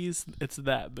candies. It's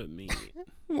that, but meat.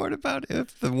 What about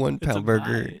if the 1 pound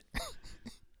burger?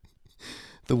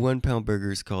 The 1 pound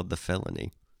burger is called the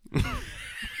felony.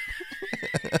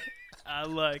 I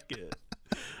like it.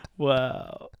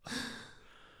 Wow.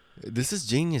 This is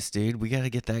genius, dude. We got to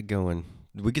get that going.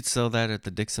 We could sell that at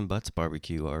the Dixon Butts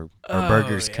barbecue. Our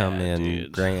burgers come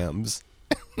in grams.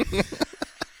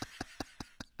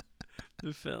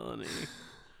 The felony.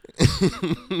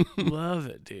 Love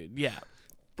it, dude. Yeah.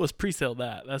 Let's pre-sale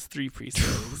that. That's 3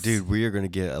 pre-sales. Dude, we are going to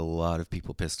get a lot of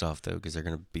people pissed off, though, because they're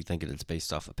going to be thinking it's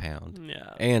based off a pound.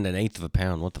 Yeah. And an 1/8 of a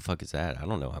pound. What the fuck is that? I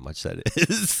don't know how much that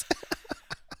is.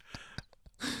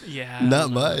 Yeah.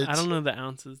 Not much. I don't know the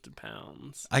ounces to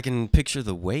pounds. I can picture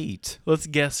the weight. Let's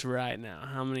guess right now.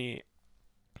 How many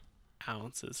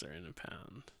ounces are in a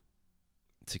pound?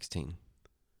 16.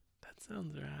 That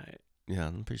sounds right. Yeah,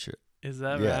 I'm pretty sure. Is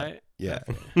that Yeah. right? Yeah.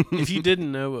 Okay. If you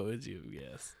didn't know, what would you have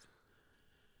guessed?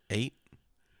 8?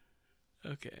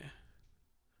 Okay.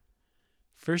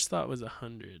 First thought was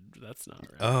 100. But that's not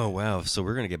right. Oh, wow. So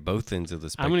we're going to get both ends of the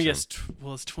spectrum. I'm going to guess,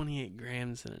 it's 28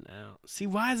 grams in an ounce. See,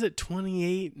 why is it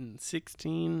 28 and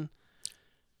 16?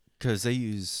 Because they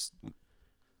use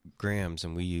grams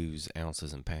and we use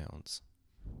ounces and pounds.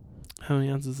 How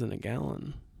many ounces in a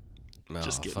gallon? Oh,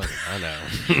 Just kidding. fuck it, I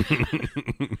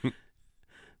know.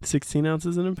 16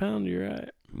 ounces in a pound, you're right.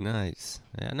 Nice.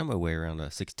 Yeah, I know my way around a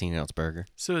 16-ounce burger.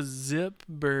 So a Zip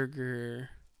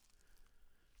burger,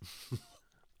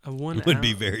 a 1 Would be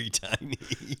ounce- very tiny.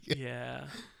 Yeah.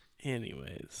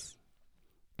 Anyways.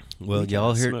 Well, We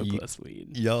y'all gotta heard smoke less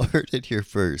weed. y'all heard it here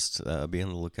first. Be on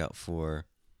the lookout for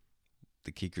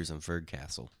the Keekers and Ferg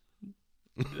Castle.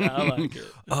 I like it.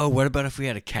 Oh, what about if we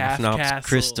had a Calf Calf Knops Castle.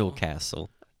 Crystal Castle?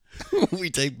 We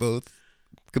take both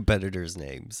competitors'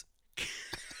 names.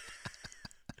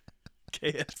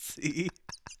 KFC.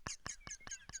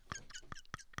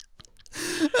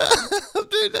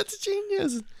 Dude, that's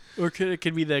genius. Or it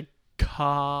could be the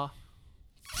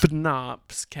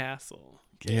Knops Castle.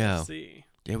 Yeah. KFC.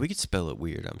 Yeah, we could spell it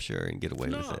weird, I'm sure, and get away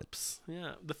with it. Knops.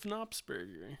 Yeah, the Knops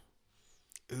burger.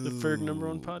 The Ferg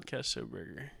 #1 podcast show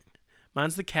burger.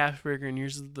 Mine's the calf burger and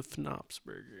yours is the Knops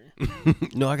burger.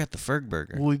 No, I got the Ferg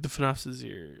burger. Well, the Knops is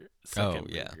your second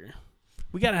yeah. burger.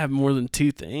 We got to have more than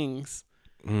 2 things.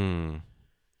 No,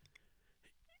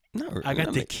 I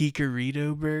got the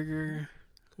Kikarito burger,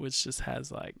 which just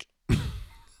has like...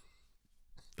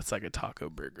 it's like a taco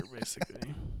burger,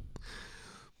 basically.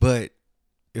 But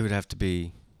it would have to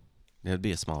be... It would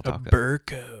be a small taco. A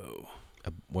burko.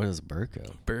 What is a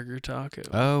burko? Burger taco.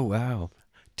 Oh, wow.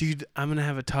 Dude, I'm going to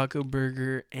have a taco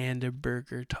burger and a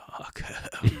burger taco.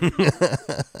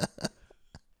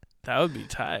 That would be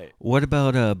tight. What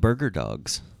about burger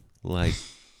dogs? Like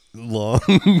long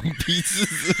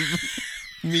pieces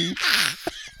of meat?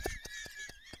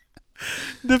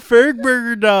 The Ferg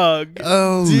burger dog.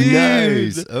 Oh, Dude.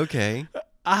 nice. Okay.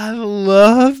 I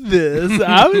love this.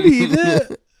 I would eat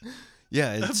it.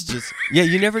 Yeah, it's just... Yeah,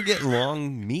 you never get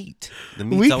long meat. The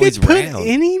meat's We always could put round.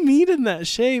 any meat in that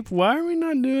shape. Why are we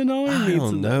not doing all our I meats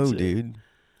don't in know, that shape? dude.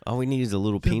 All we need is a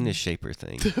little penis shaper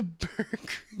thing. The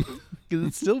burger. Because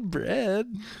it's still bread.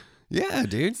 Yeah,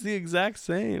 dude. It's the exact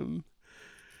same.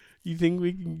 You think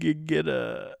we can get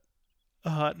a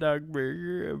hot dog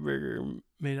burger, a burger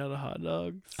made out of hot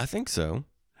dogs? I think so.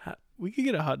 We could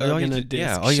get a hot dog in a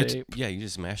disc shape. You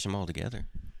just mash them all together.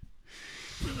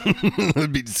 It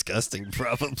would be disgusting,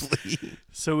 probably.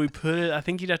 So we put it, I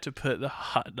think you'd have to put the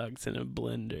hot dogs in a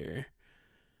blender.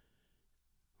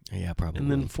 Yeah, probably. And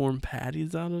then form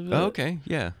patties out of it. Oh, okay,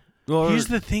 yeah. Or, Here's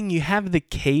the thing, you have the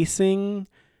casing,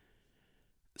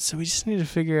 so we just need to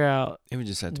figure out it would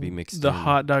just have to be mixed the in.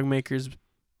 hot dog makers.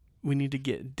 We need to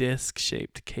get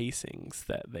disc-shaped casings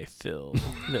that they fill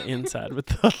the inside with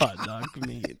the hot dog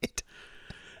meat.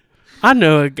 I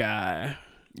know a guy.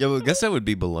 Yeah, well, I guess that would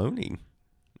be bologna.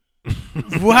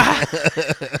 Wow.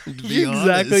 To be You're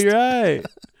exactly honest. right.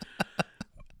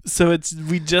 So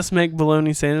we just make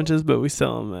bologna sandwiches, but we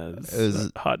sell them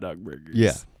as hot dog burgers.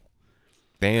 Yeah.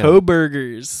 Bam. Ho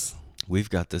burgers. We've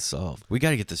got this solved. We got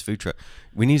to get this food truck.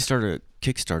 We need to start a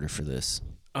Kickstarter for this.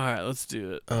 All right, let's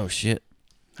do it. Oh, shit.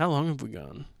 How long have we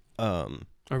gone? Are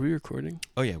we recording?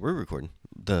 Oh, yeah, we're recording.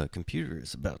 The computer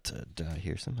is about to die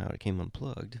here. Somehow it came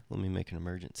unplugged. Let me make an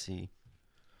emergency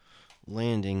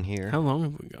landing here. How long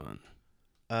have we gone?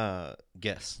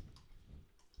 Guess.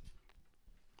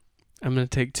 I'm going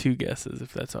to take 2 guesses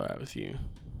if that's all right with you.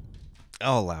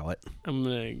 I'll allow it. I'm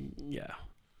going to, yeah.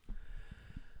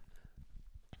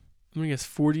 I'm going to guess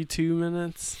 42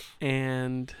 minutes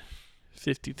and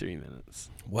 53 minutes.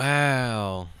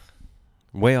 Wow.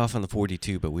 Way off on the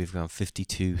 42, but we've gone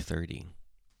 52-30.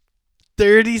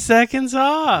 30 seconds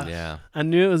off. Yeah. I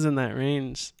knew it was in that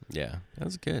range. Yeah, that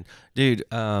was good. Dude,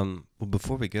 well,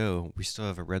 before we go, we still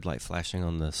have a red light flashing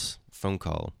on this phone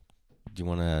call. Do you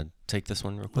want to take this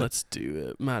one real quick? Let's do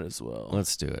it. Might as well.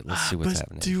 Let's do it. Let's see what's but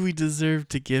happening. Do we deserve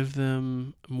to give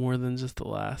them more than just the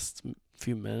last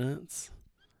few minutes?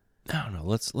 I don't know.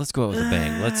 Let's go out with a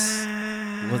bang. Let's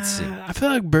see. I feel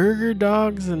like burger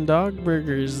dogs and dog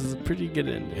burgers is a pretty good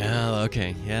ending. Yeah,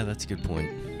 okay. Yeah, that's a good point.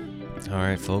 All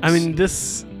right, folks. I mean,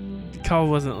 this call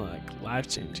wasn't like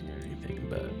life-changing or anything,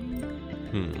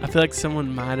 but I feel like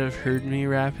someone might have heard me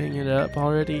wrapping it up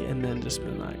already and then just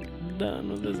been like, done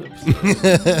with this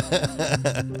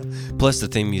episode. Plus, the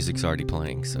theme music's already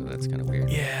playing, so that's kind of weird.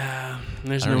 Yeah.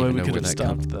 There's I don't no way even we know could where have that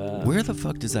stopped that. Where the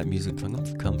fuck does that music come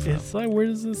from? It's like, where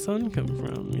does the sun come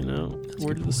from, you know? That's a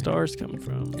Where good do the point. stars come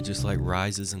from? It just like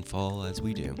rises and falls as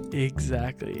we do.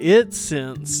 Exactly. It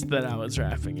sensed that I was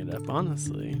wrapping it up,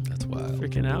 honestly. That's wild.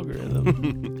 Freaking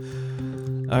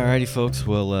algorithm. Alrighty, folks.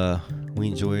 Well, we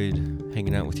enjoyed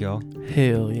hanging out with y'all.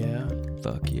 Hell yeah.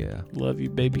 Fuck yeah. Love you,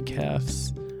 baby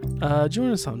calves.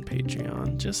 Join us on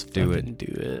Patreon. Just Do fucking do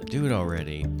it. Do it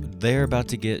already. They're about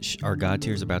to get, our God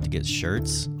tier's about to get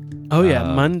shirts. Oh, yeah,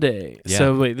 Monday. yeah.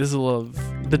 So, wait, this is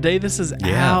the day this is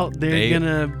Yeah, out, they're going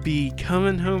to be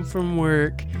coming home from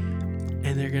work,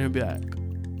 and they're going to be like,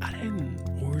 I didn't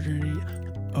order any.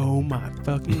 Oh, my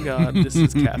fucking God, this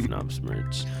is Calf Knobs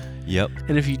merch. Yep.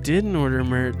 And if you didn't order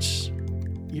merch,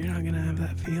 you're not going to have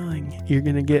that feeling. You're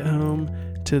going to get home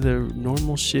to the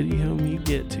normal shitty home you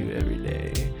get to every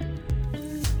day.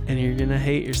 And you're going to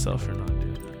hate yourself for not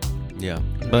doing it. Yeah.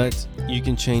 But you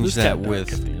can change This that got dark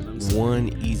with at the end, I'm sorry. one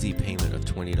easy payment of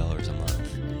 $20 a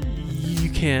month. You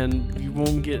can. You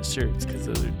won't get shirts because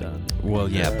those are done. Well,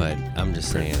 yeah, They're but I'm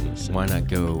just saying, why not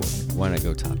go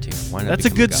top tier? Why not? That's a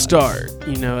become good God? start.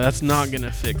 You know, that's not going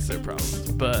to fix their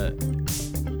problems, but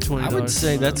 $20 I would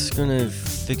say a month, that's gonna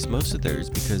fix most of theirs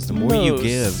because the more you Most,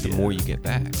 give, the yeah. more you get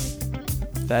back.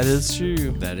 that is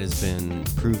true. That has been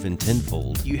proven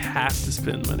tenfold. You have to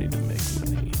spend money to make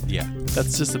money. Yeah.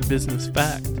 That's just a business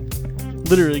fact.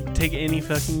 Literally, take any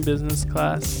fucking business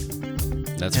class.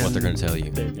 That's what they're and gonna tell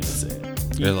you. They're going to say it.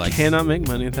 They're You like- cannot make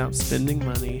money without spending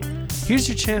money. Here's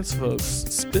your chance, folks.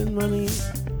 Spend money.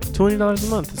 $20 a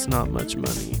month is not much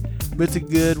money, but it's a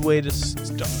good way to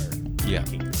start. Yeah.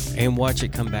 And watch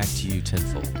it come back to you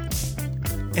tenfold.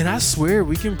 And I swear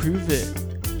we can prove it.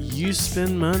 You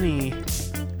spend money.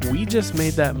 We just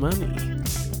made that money.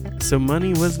 So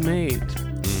money was made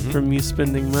from you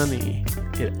spending money.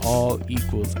 It all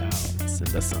equals out.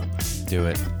 Send us some. Do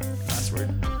it. Password.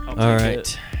 All right.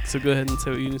 So go ahead and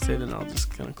say what you need to say, then I'll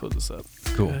just kind of close this up.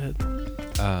 Cool. Go ahead.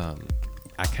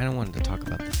 I kind of wanted to talk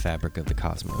about the fabric of the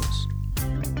cosmos.